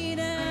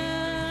freedom.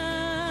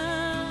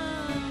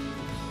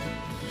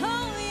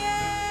 Oh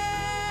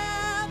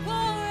yeah, pour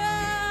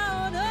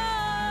out,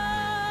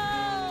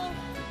 oh.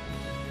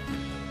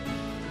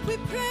 We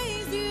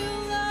praise you,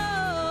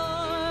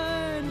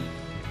 Lord.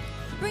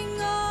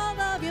 Bring all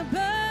of your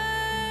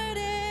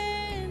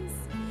burdens,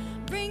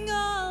 bring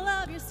all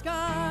of your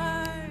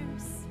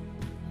scars.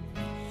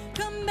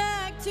 Come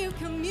back to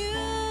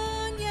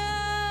communion,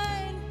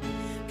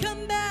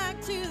 come back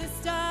to the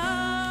stars.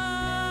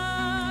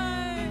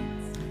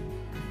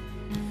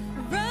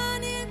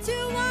 Run into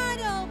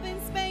wide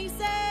open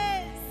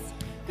spaces,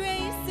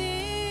 grace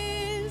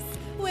is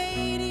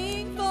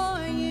waiting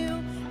for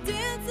you.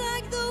 Dance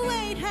like the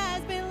weight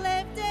has been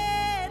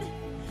lifted,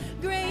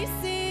 grace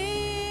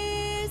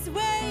is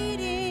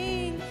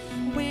waiting.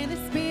 Where the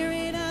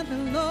Spirit of the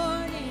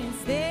Lord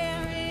is,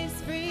 there is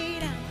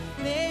freedom,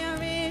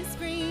 there is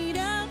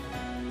freedom.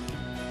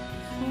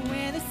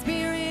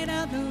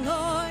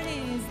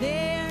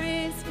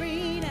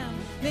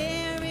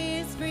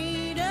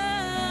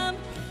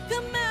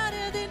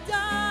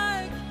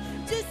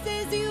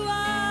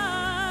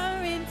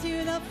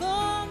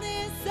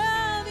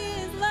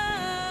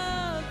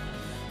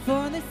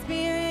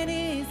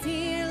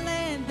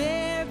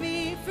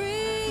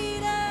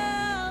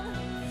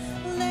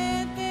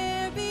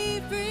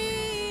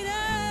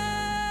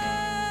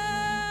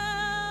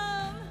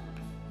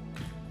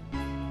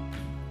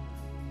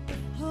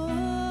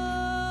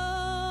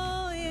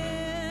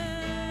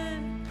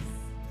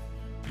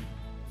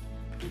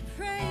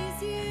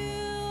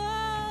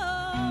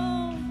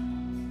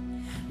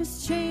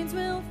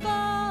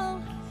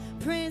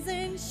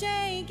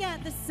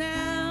 the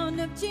sound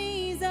of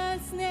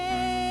Jesus'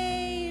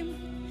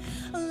 name.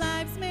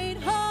 Lives made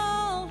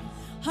whole,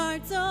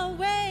 hearts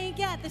awake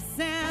at the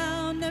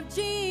sound of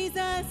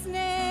Jesus'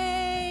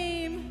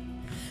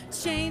 name.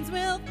 Chains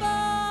will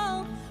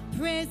fall,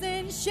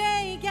 prison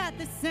shake at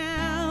the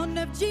sound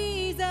of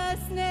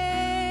Jesus'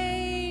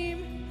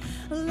 name.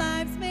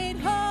 Lives made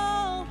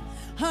whole,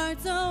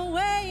 hearts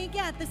awake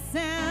at the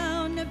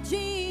sound of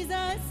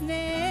Jesus'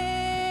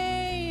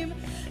 name.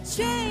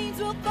 Chains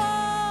will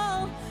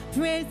fall,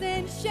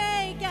 prison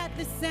shake at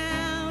the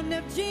sound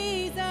of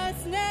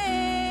Jesus'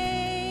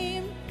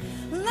 name.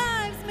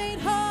 Lives made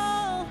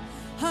whole,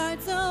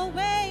 hearts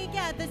awake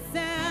at the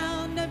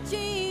sound of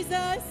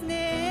Jesus' name.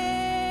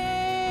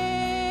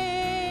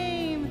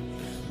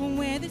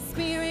 Where the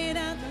Spirit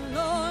of the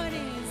Lord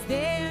is,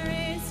 there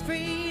is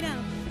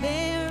freedom,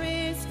 there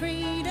is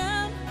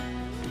freedom.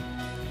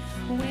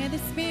 Where the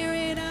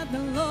Spirit of the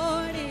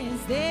Lord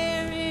is,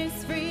 there is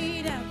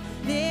freedom,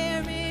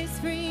 there is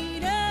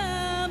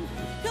freedom.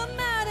 Come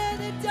out of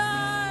the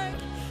dark,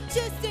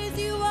 just as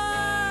you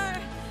are,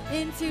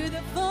 into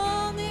the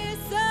fullness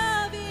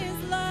of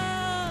His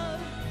love.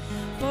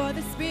 For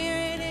the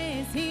Spirit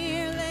is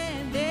here,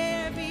 let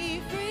there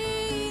be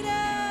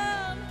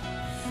freedom,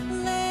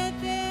 let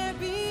there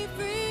be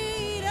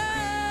freedom.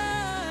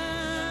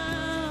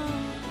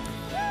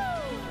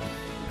 Woo!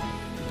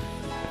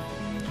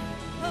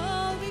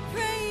 Oh, we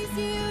praise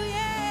you,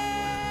 yeah.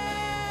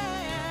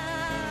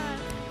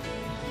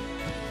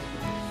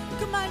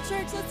 Come on,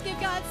 church, let's give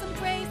God some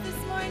praise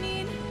this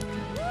morning.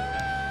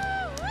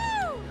 Woo!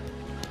 Woo!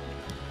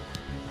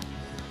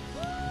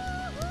 Woo!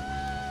 Woo!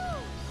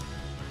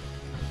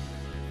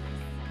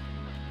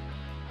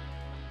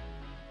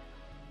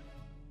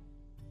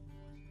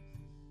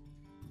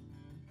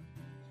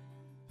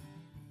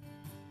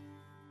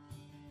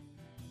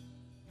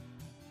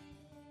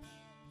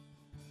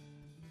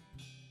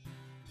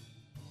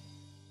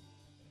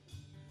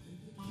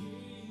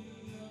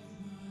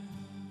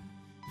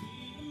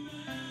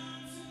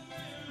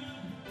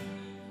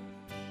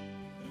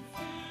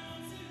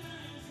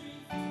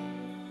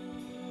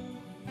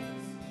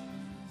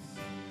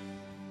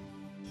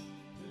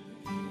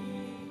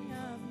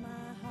 Of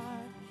my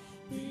heart,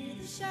 be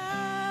the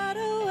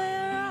shadow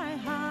where I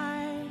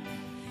hide,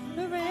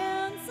 the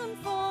ransom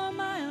for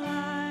my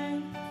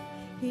life.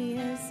 He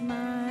is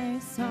my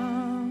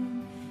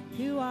song.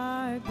 You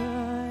are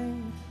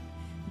good,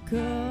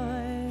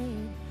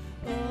 good.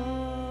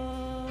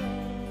 Oh,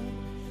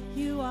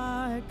 you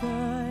are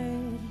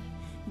good,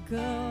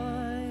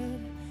 good.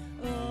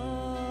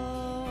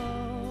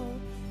 Oh,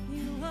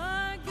 you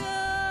are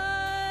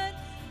good,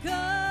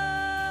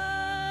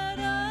 good.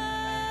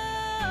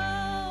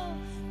 Oh,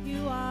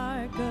 you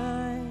are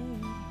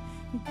good,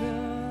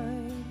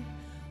 good.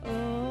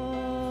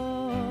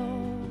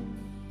 Oh,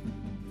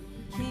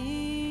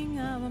 King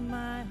of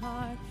my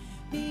heart,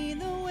 be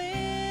the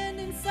wind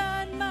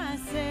inside my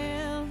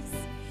sails,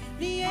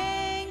 the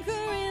anchor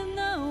in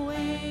the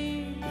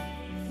wave.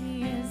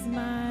 He is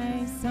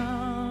my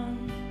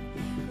song.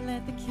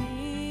 Let the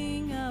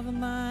King of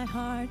my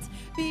heart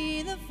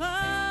be the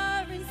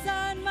fire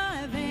inside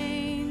my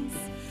veins,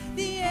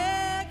 the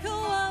echo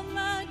of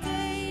my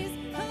days.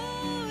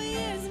 Oh, He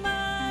is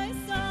my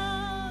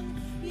song.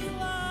 You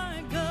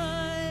are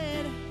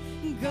good,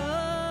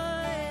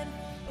 good.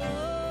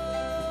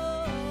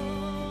 Oh,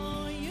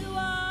 you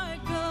are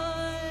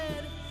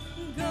good,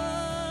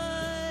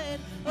 good.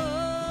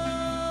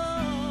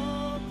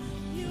 Oh,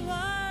 you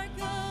are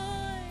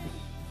good,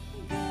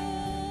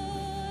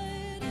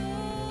 good.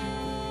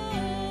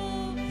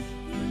 Oh,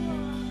 you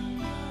are good,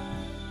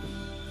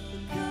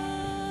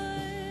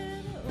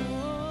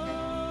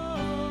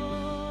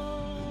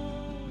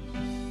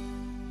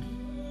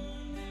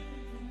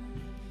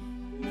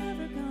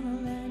 never gonna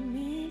let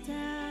me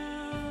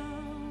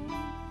down.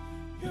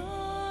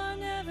 You're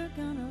never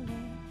gonna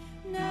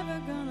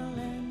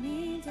let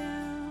me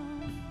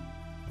down.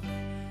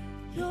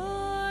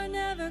 You're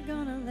never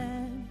gonna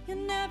let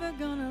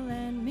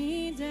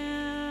me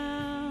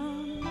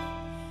down.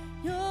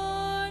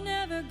 You're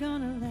never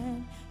gonna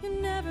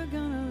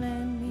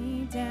let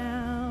me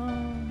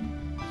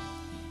down.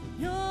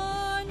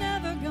 You're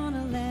never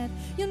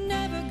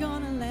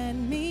gonna let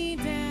me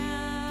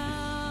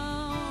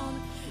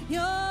down.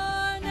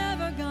 You're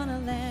never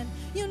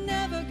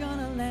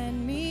gonna let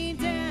me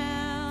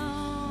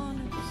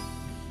down.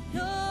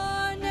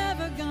 You're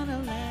never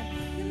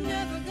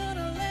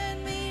gonna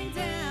let me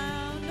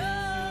down.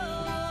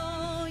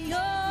 No,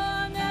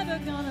 you're never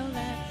gonna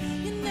let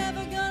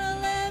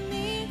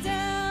me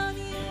down.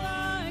 You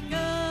are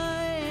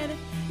good,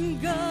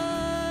 good.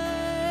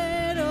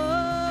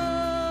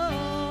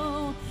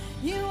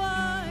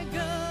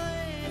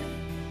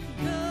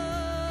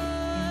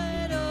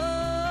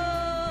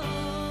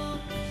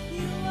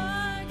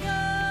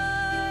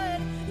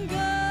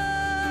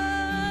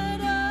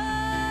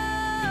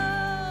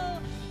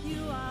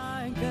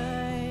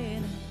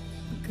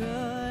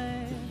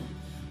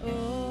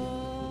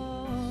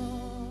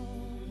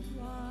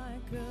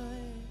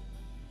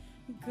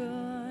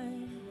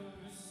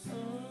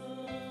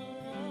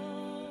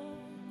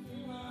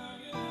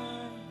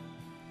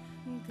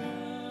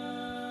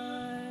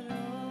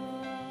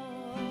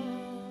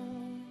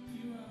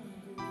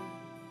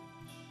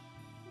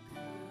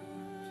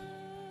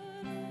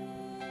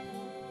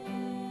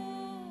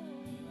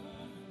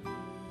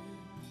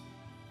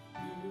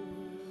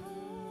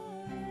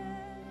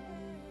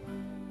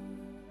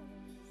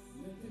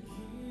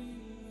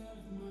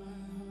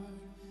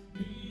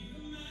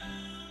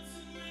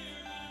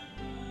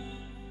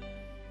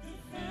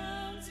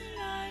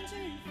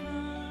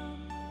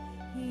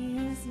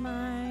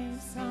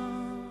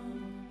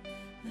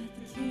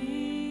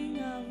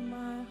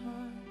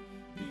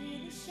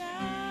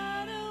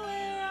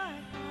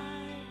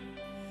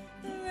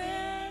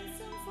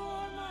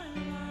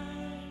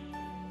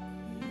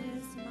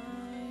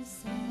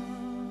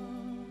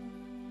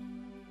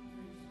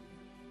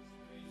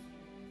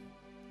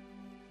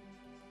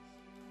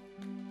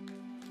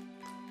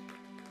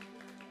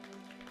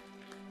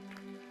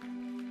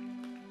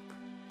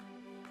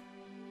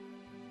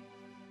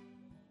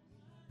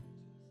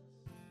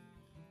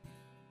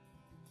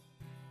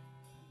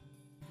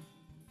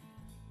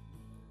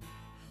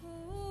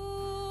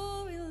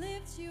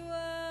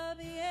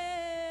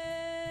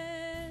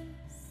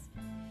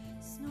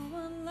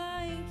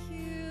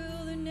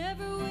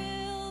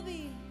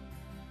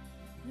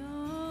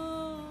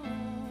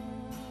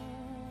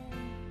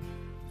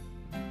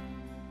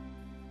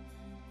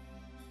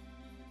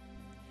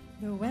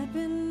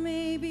 weapon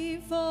may be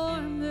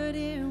formed, but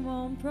it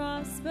won't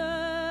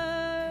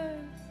prosper.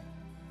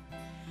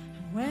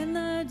 When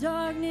the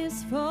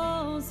darkness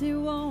falls, it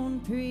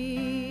won't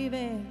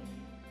prevail.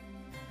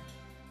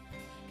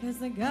 'Cause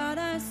the God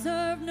I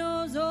serve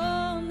knows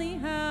only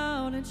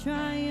how to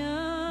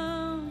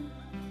triumph.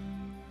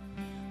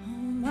 Oh,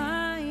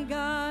 my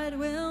God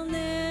will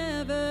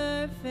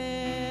never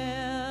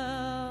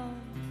fail.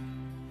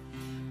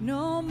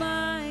 No,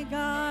 my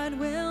God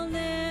will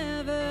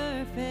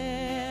never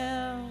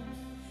fail.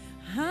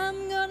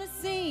 I'm gonna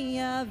see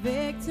a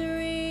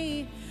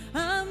victory.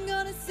 I'm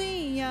gonna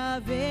see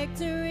a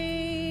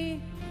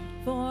victory.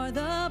 For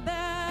the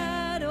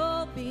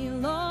battle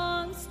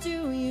belongs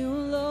to you,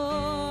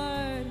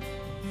 Lord.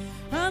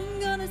 I'm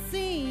gonna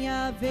see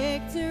a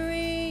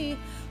victory.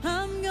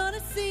 I'm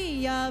gonna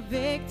see a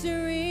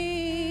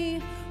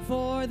victory.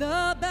 For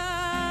the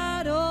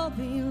battle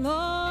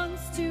belongs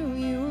to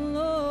you,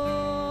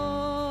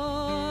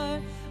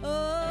 Lord.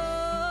 Oh,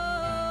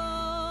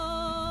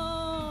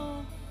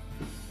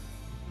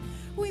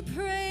 we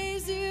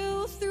praise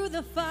you through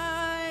the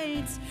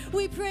fights.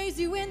 We praise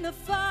you in the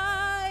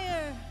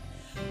fire.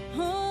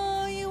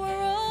 Oh, you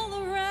are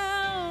all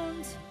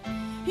around,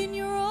 and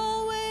you're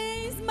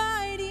always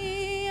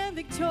mighty and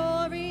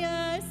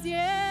victorious.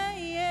 Yeah,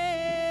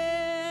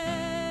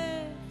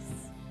 yes.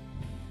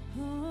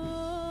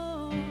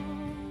 Oh,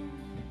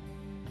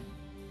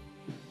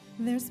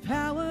 there's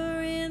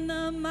power in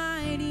the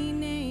mighty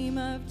name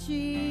of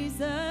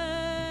Jesus,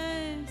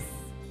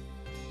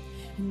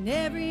 and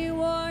every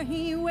war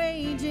he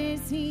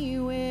wages, he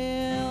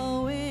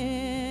will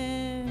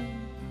win.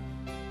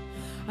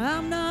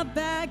 I'm not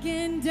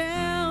backing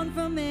down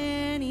from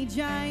any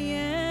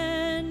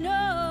giant,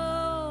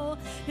 no,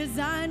 'cause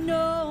I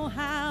know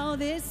how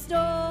this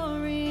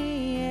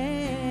story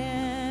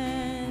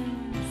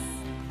ends.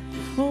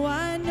 Oh,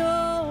 I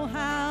know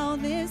how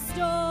this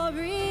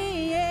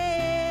story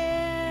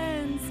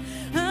ends.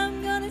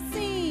 I'm gonna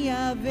see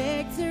a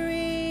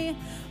victory.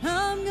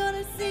 I'm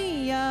gonna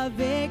see a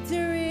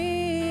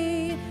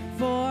victory.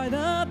 For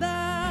the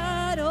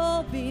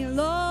battle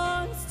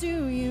belongs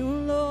to you,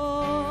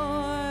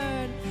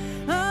 Lord.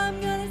 I'm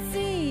gonna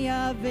see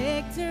a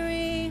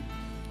victory.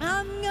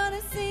 I'm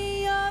gonna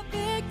see a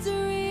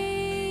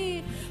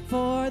victory.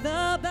 For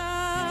the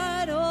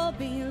battle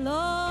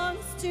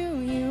belongs to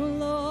you,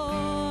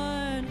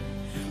 Lord.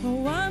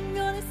 Oh, I'm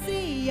gonna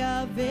see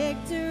a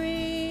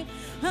victory.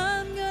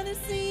 I'm gonna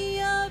see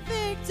a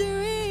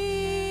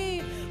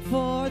victory.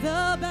 For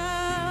the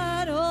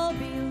battle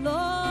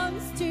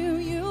belongs to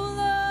you,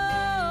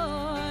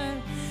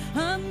 Lord.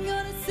 I'm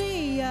gonna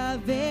see a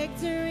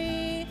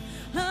victory.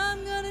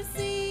 I'm gonna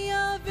see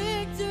a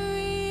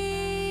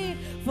victory.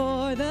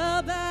 For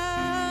the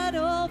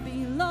battle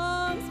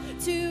belongs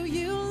to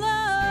you, Lord.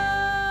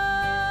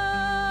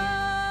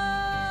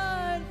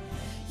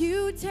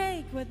 You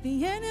take what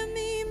the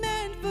enemy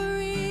meant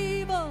for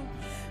evil,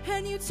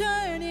 and you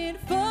turn it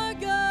for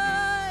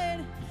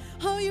good.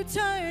 Oh, you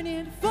turn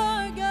it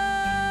for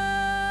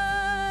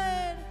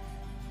good.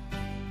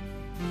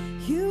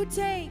 You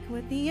take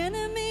what the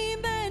enemy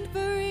meant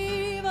for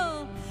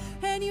evil,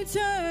 and you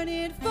turn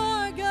it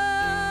for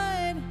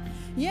good.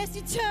 Yes,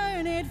 you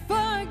turn it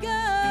for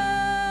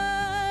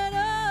good.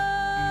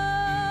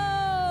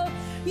 Oh,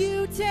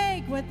 you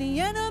take what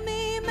the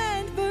enemy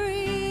meant for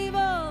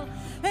evil,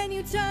 and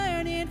you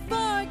turn it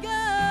for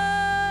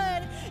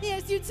good.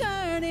 Yes, you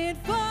turn it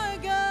for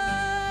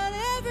good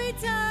every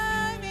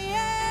time,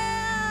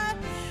 yeah.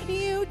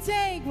 You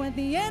take what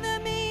the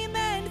enemy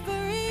meant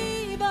for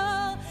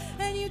evil,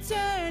 and you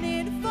turn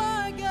it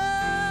for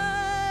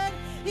good.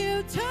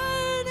 You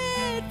turn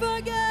it for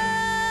good.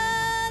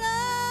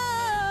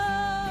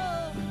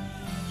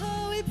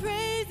 Oh, we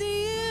praise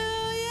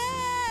you,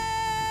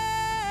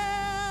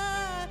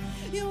 yeah.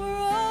 You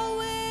are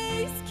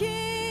always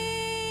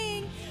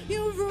king.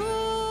 You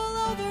rule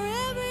over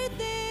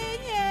everything,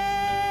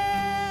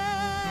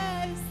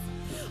 yes.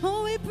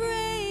 Oh, we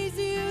praise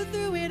you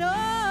through it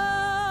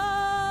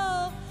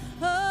all.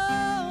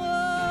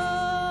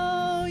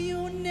 Oh,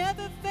 you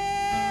never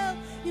fail.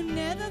 You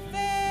never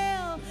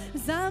fail.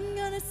 'Cause I'm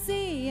gonna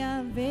see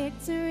a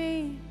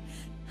victory.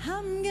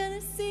 I'm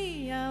gonna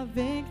see a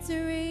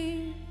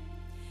victory.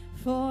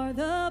 For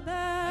the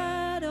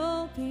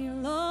battle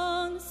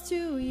belongs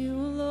to you,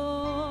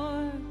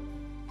 Lord.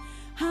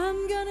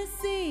 I'm gonna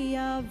see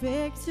a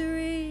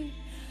victory.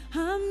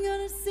 I'm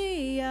gonna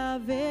see a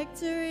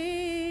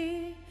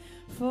victory.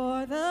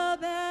 For the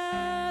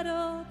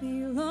battle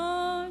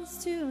belongs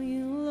to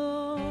you,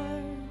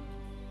 Lord.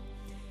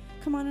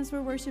 Come on, as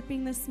we're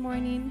worshiping this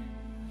morning,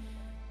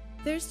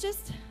 there's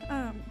just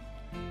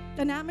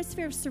an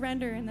atmosphere of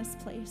surrender in this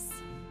place.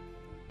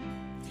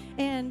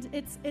 And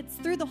it's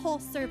through the whole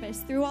service,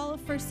 through all of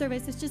first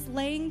service, it's just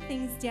laying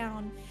things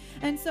down.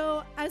 And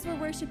so as we're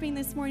worshiping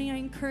this morning, I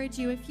encourage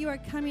you, if you are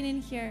coming in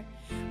here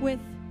with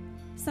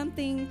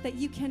something that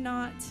you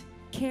cannot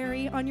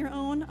carry on your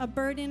own, a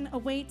burden, a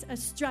weight, a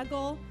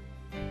struggle,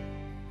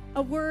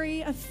 a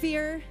worry, a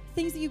fear,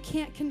 things that you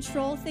can't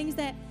control, things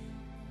that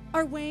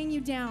are weighing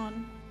you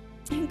down,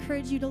 I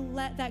encourage you to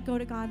let that go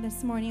to God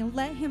this morning.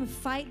 Let him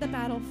fight the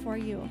battle for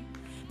you,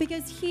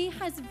 because he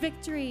has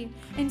victory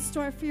in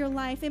store for your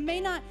life. It may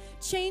not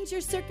change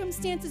your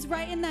circumstances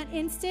right in that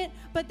instant,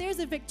 but there's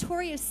a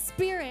victorious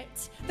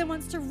spirit that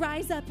wants to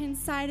rise up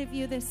inside of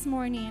you this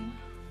morning.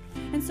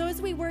 And so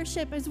as we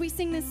worship, as we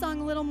sing this song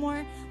a little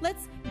more,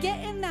 let's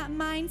get in that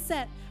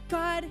mindset.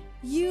 God,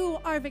 you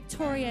are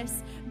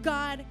victorious.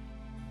 God,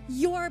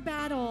 your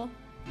battle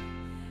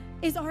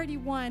is already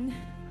won,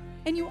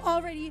 and you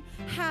already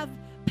have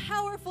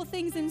powerful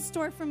things in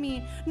store for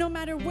me. No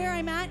matter where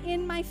I'm at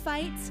in my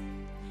fight,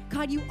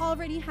 God, you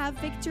already have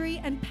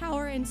victory and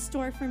power in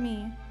store for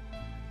me.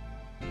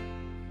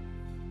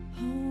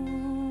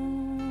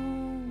 Oh,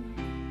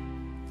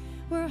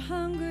 we're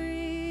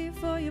hungry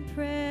for your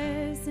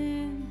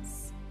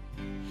presence.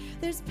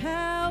 There's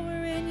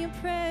power in your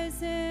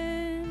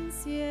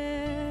presence,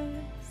 yes.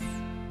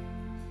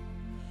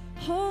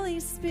 Holy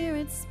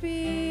Spirit,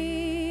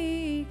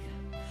 speak.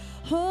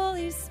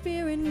 Holy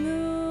Spirit,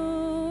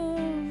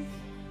 move.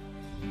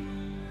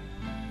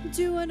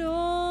 Do what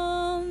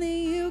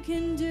only you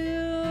can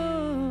do.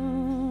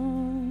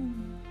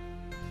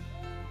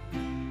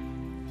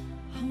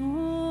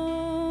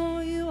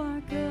 Oh, you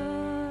are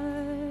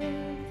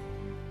good.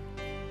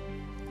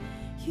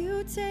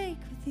 You take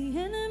what the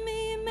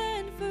enemy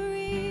meant for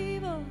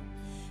evil,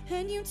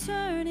 and you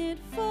turn it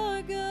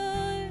for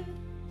good.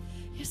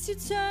 Yes, you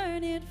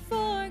turn it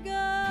for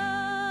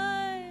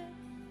good.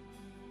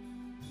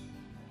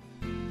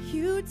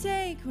 You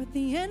take what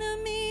the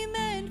enemy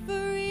meant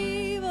for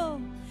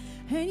evil,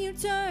 and you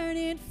turn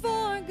it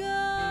for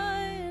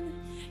good.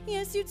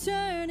 Yes, you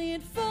turn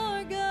it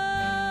for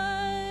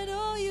good.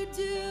 Oh, you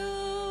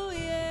do,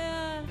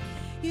 yeah.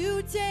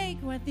 You take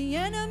what the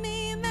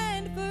enemy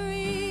meant for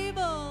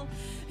evil,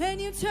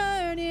 and you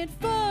turn it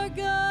for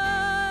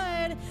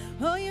good.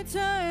 Oh, you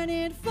turn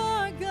it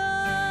for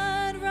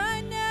good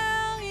right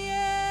now,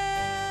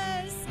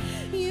 yes.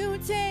 You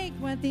take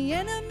what the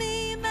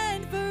enemy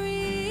meant for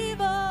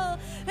evil,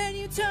 and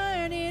you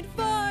turn it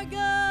for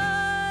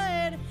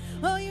good.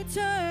 Oh, you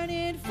turn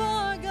it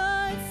for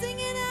good. Sing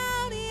it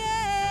out,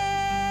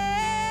 yeah.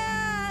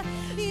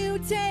 You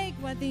take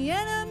what the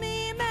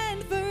enemy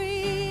meant for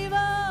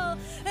evil,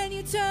 and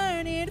you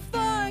turn it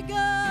for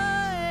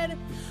good.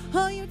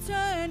 Oh, you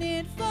turn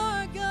it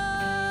for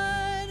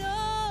good.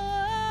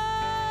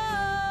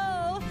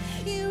 Oh,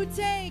 you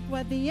take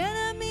what the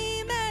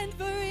enemy meant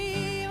for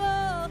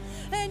evil,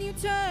 and you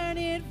turn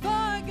it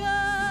for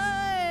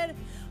good.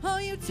 Oh,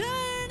 you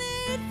turn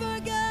it for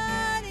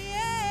good,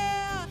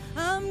 yeah.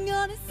 I'm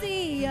gonna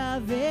see a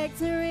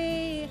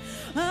victory.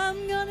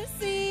 I'm gonna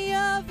see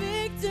a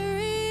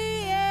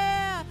victory,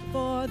 yeah.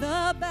 For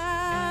the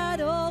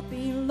battle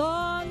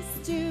belongs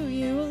to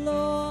you,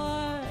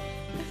 Lord.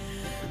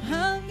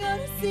 I'm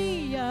gonna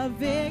see a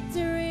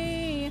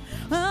victory.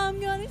 I'm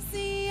gonna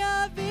see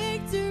a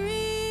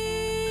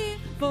victory.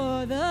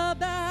 For the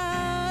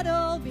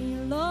battle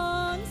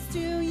belongs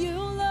to you,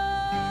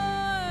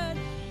 Lord.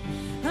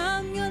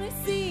 I'm gonna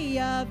see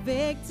a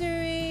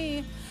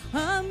victory.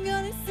 I'm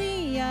gonna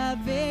see a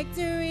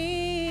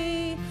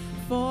victory.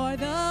 For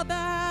the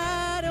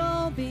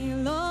battle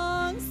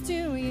belongs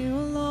to you,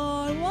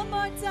 Lord. One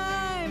more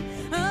time.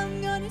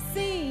 I'm gonna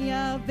see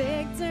a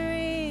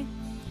victory.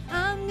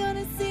 I'm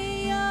gonna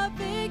see a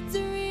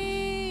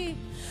victory.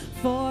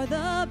 For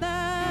the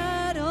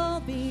battle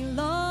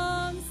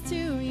belongs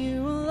to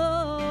you, Lord.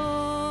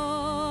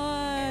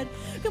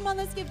 Come on,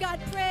 let's give God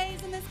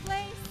praise in this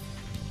place.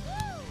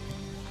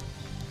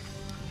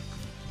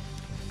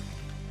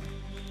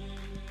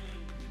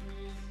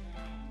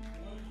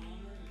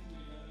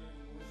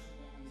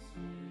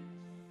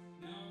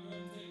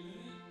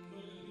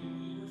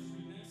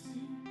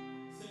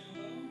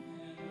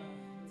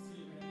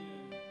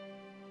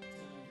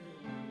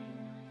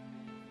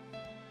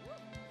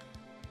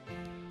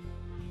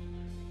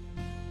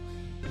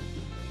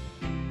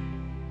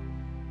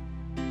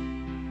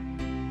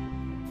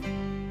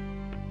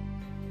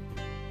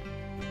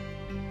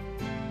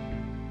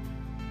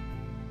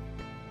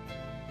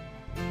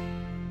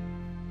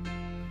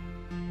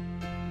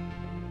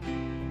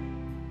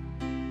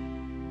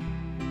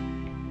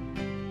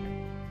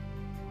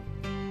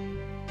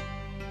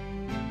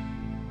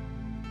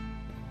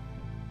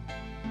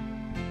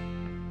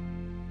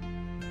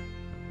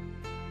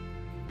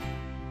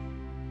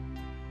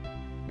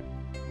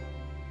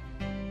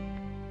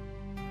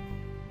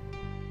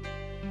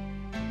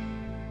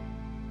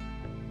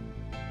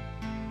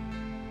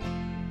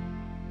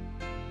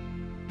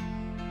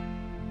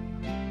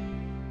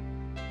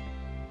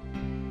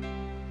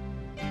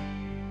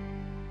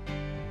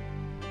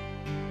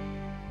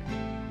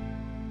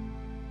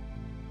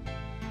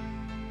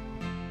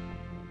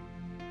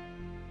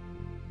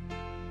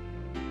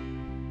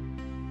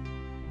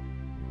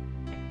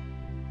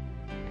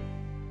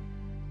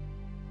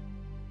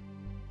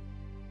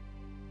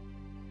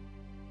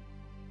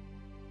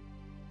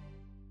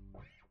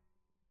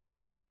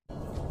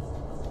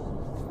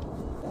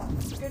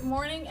 Good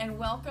morning and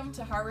welcome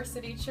to Harbor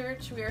City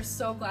Church. We are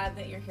so glad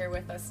that you're here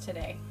with us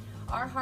today. Our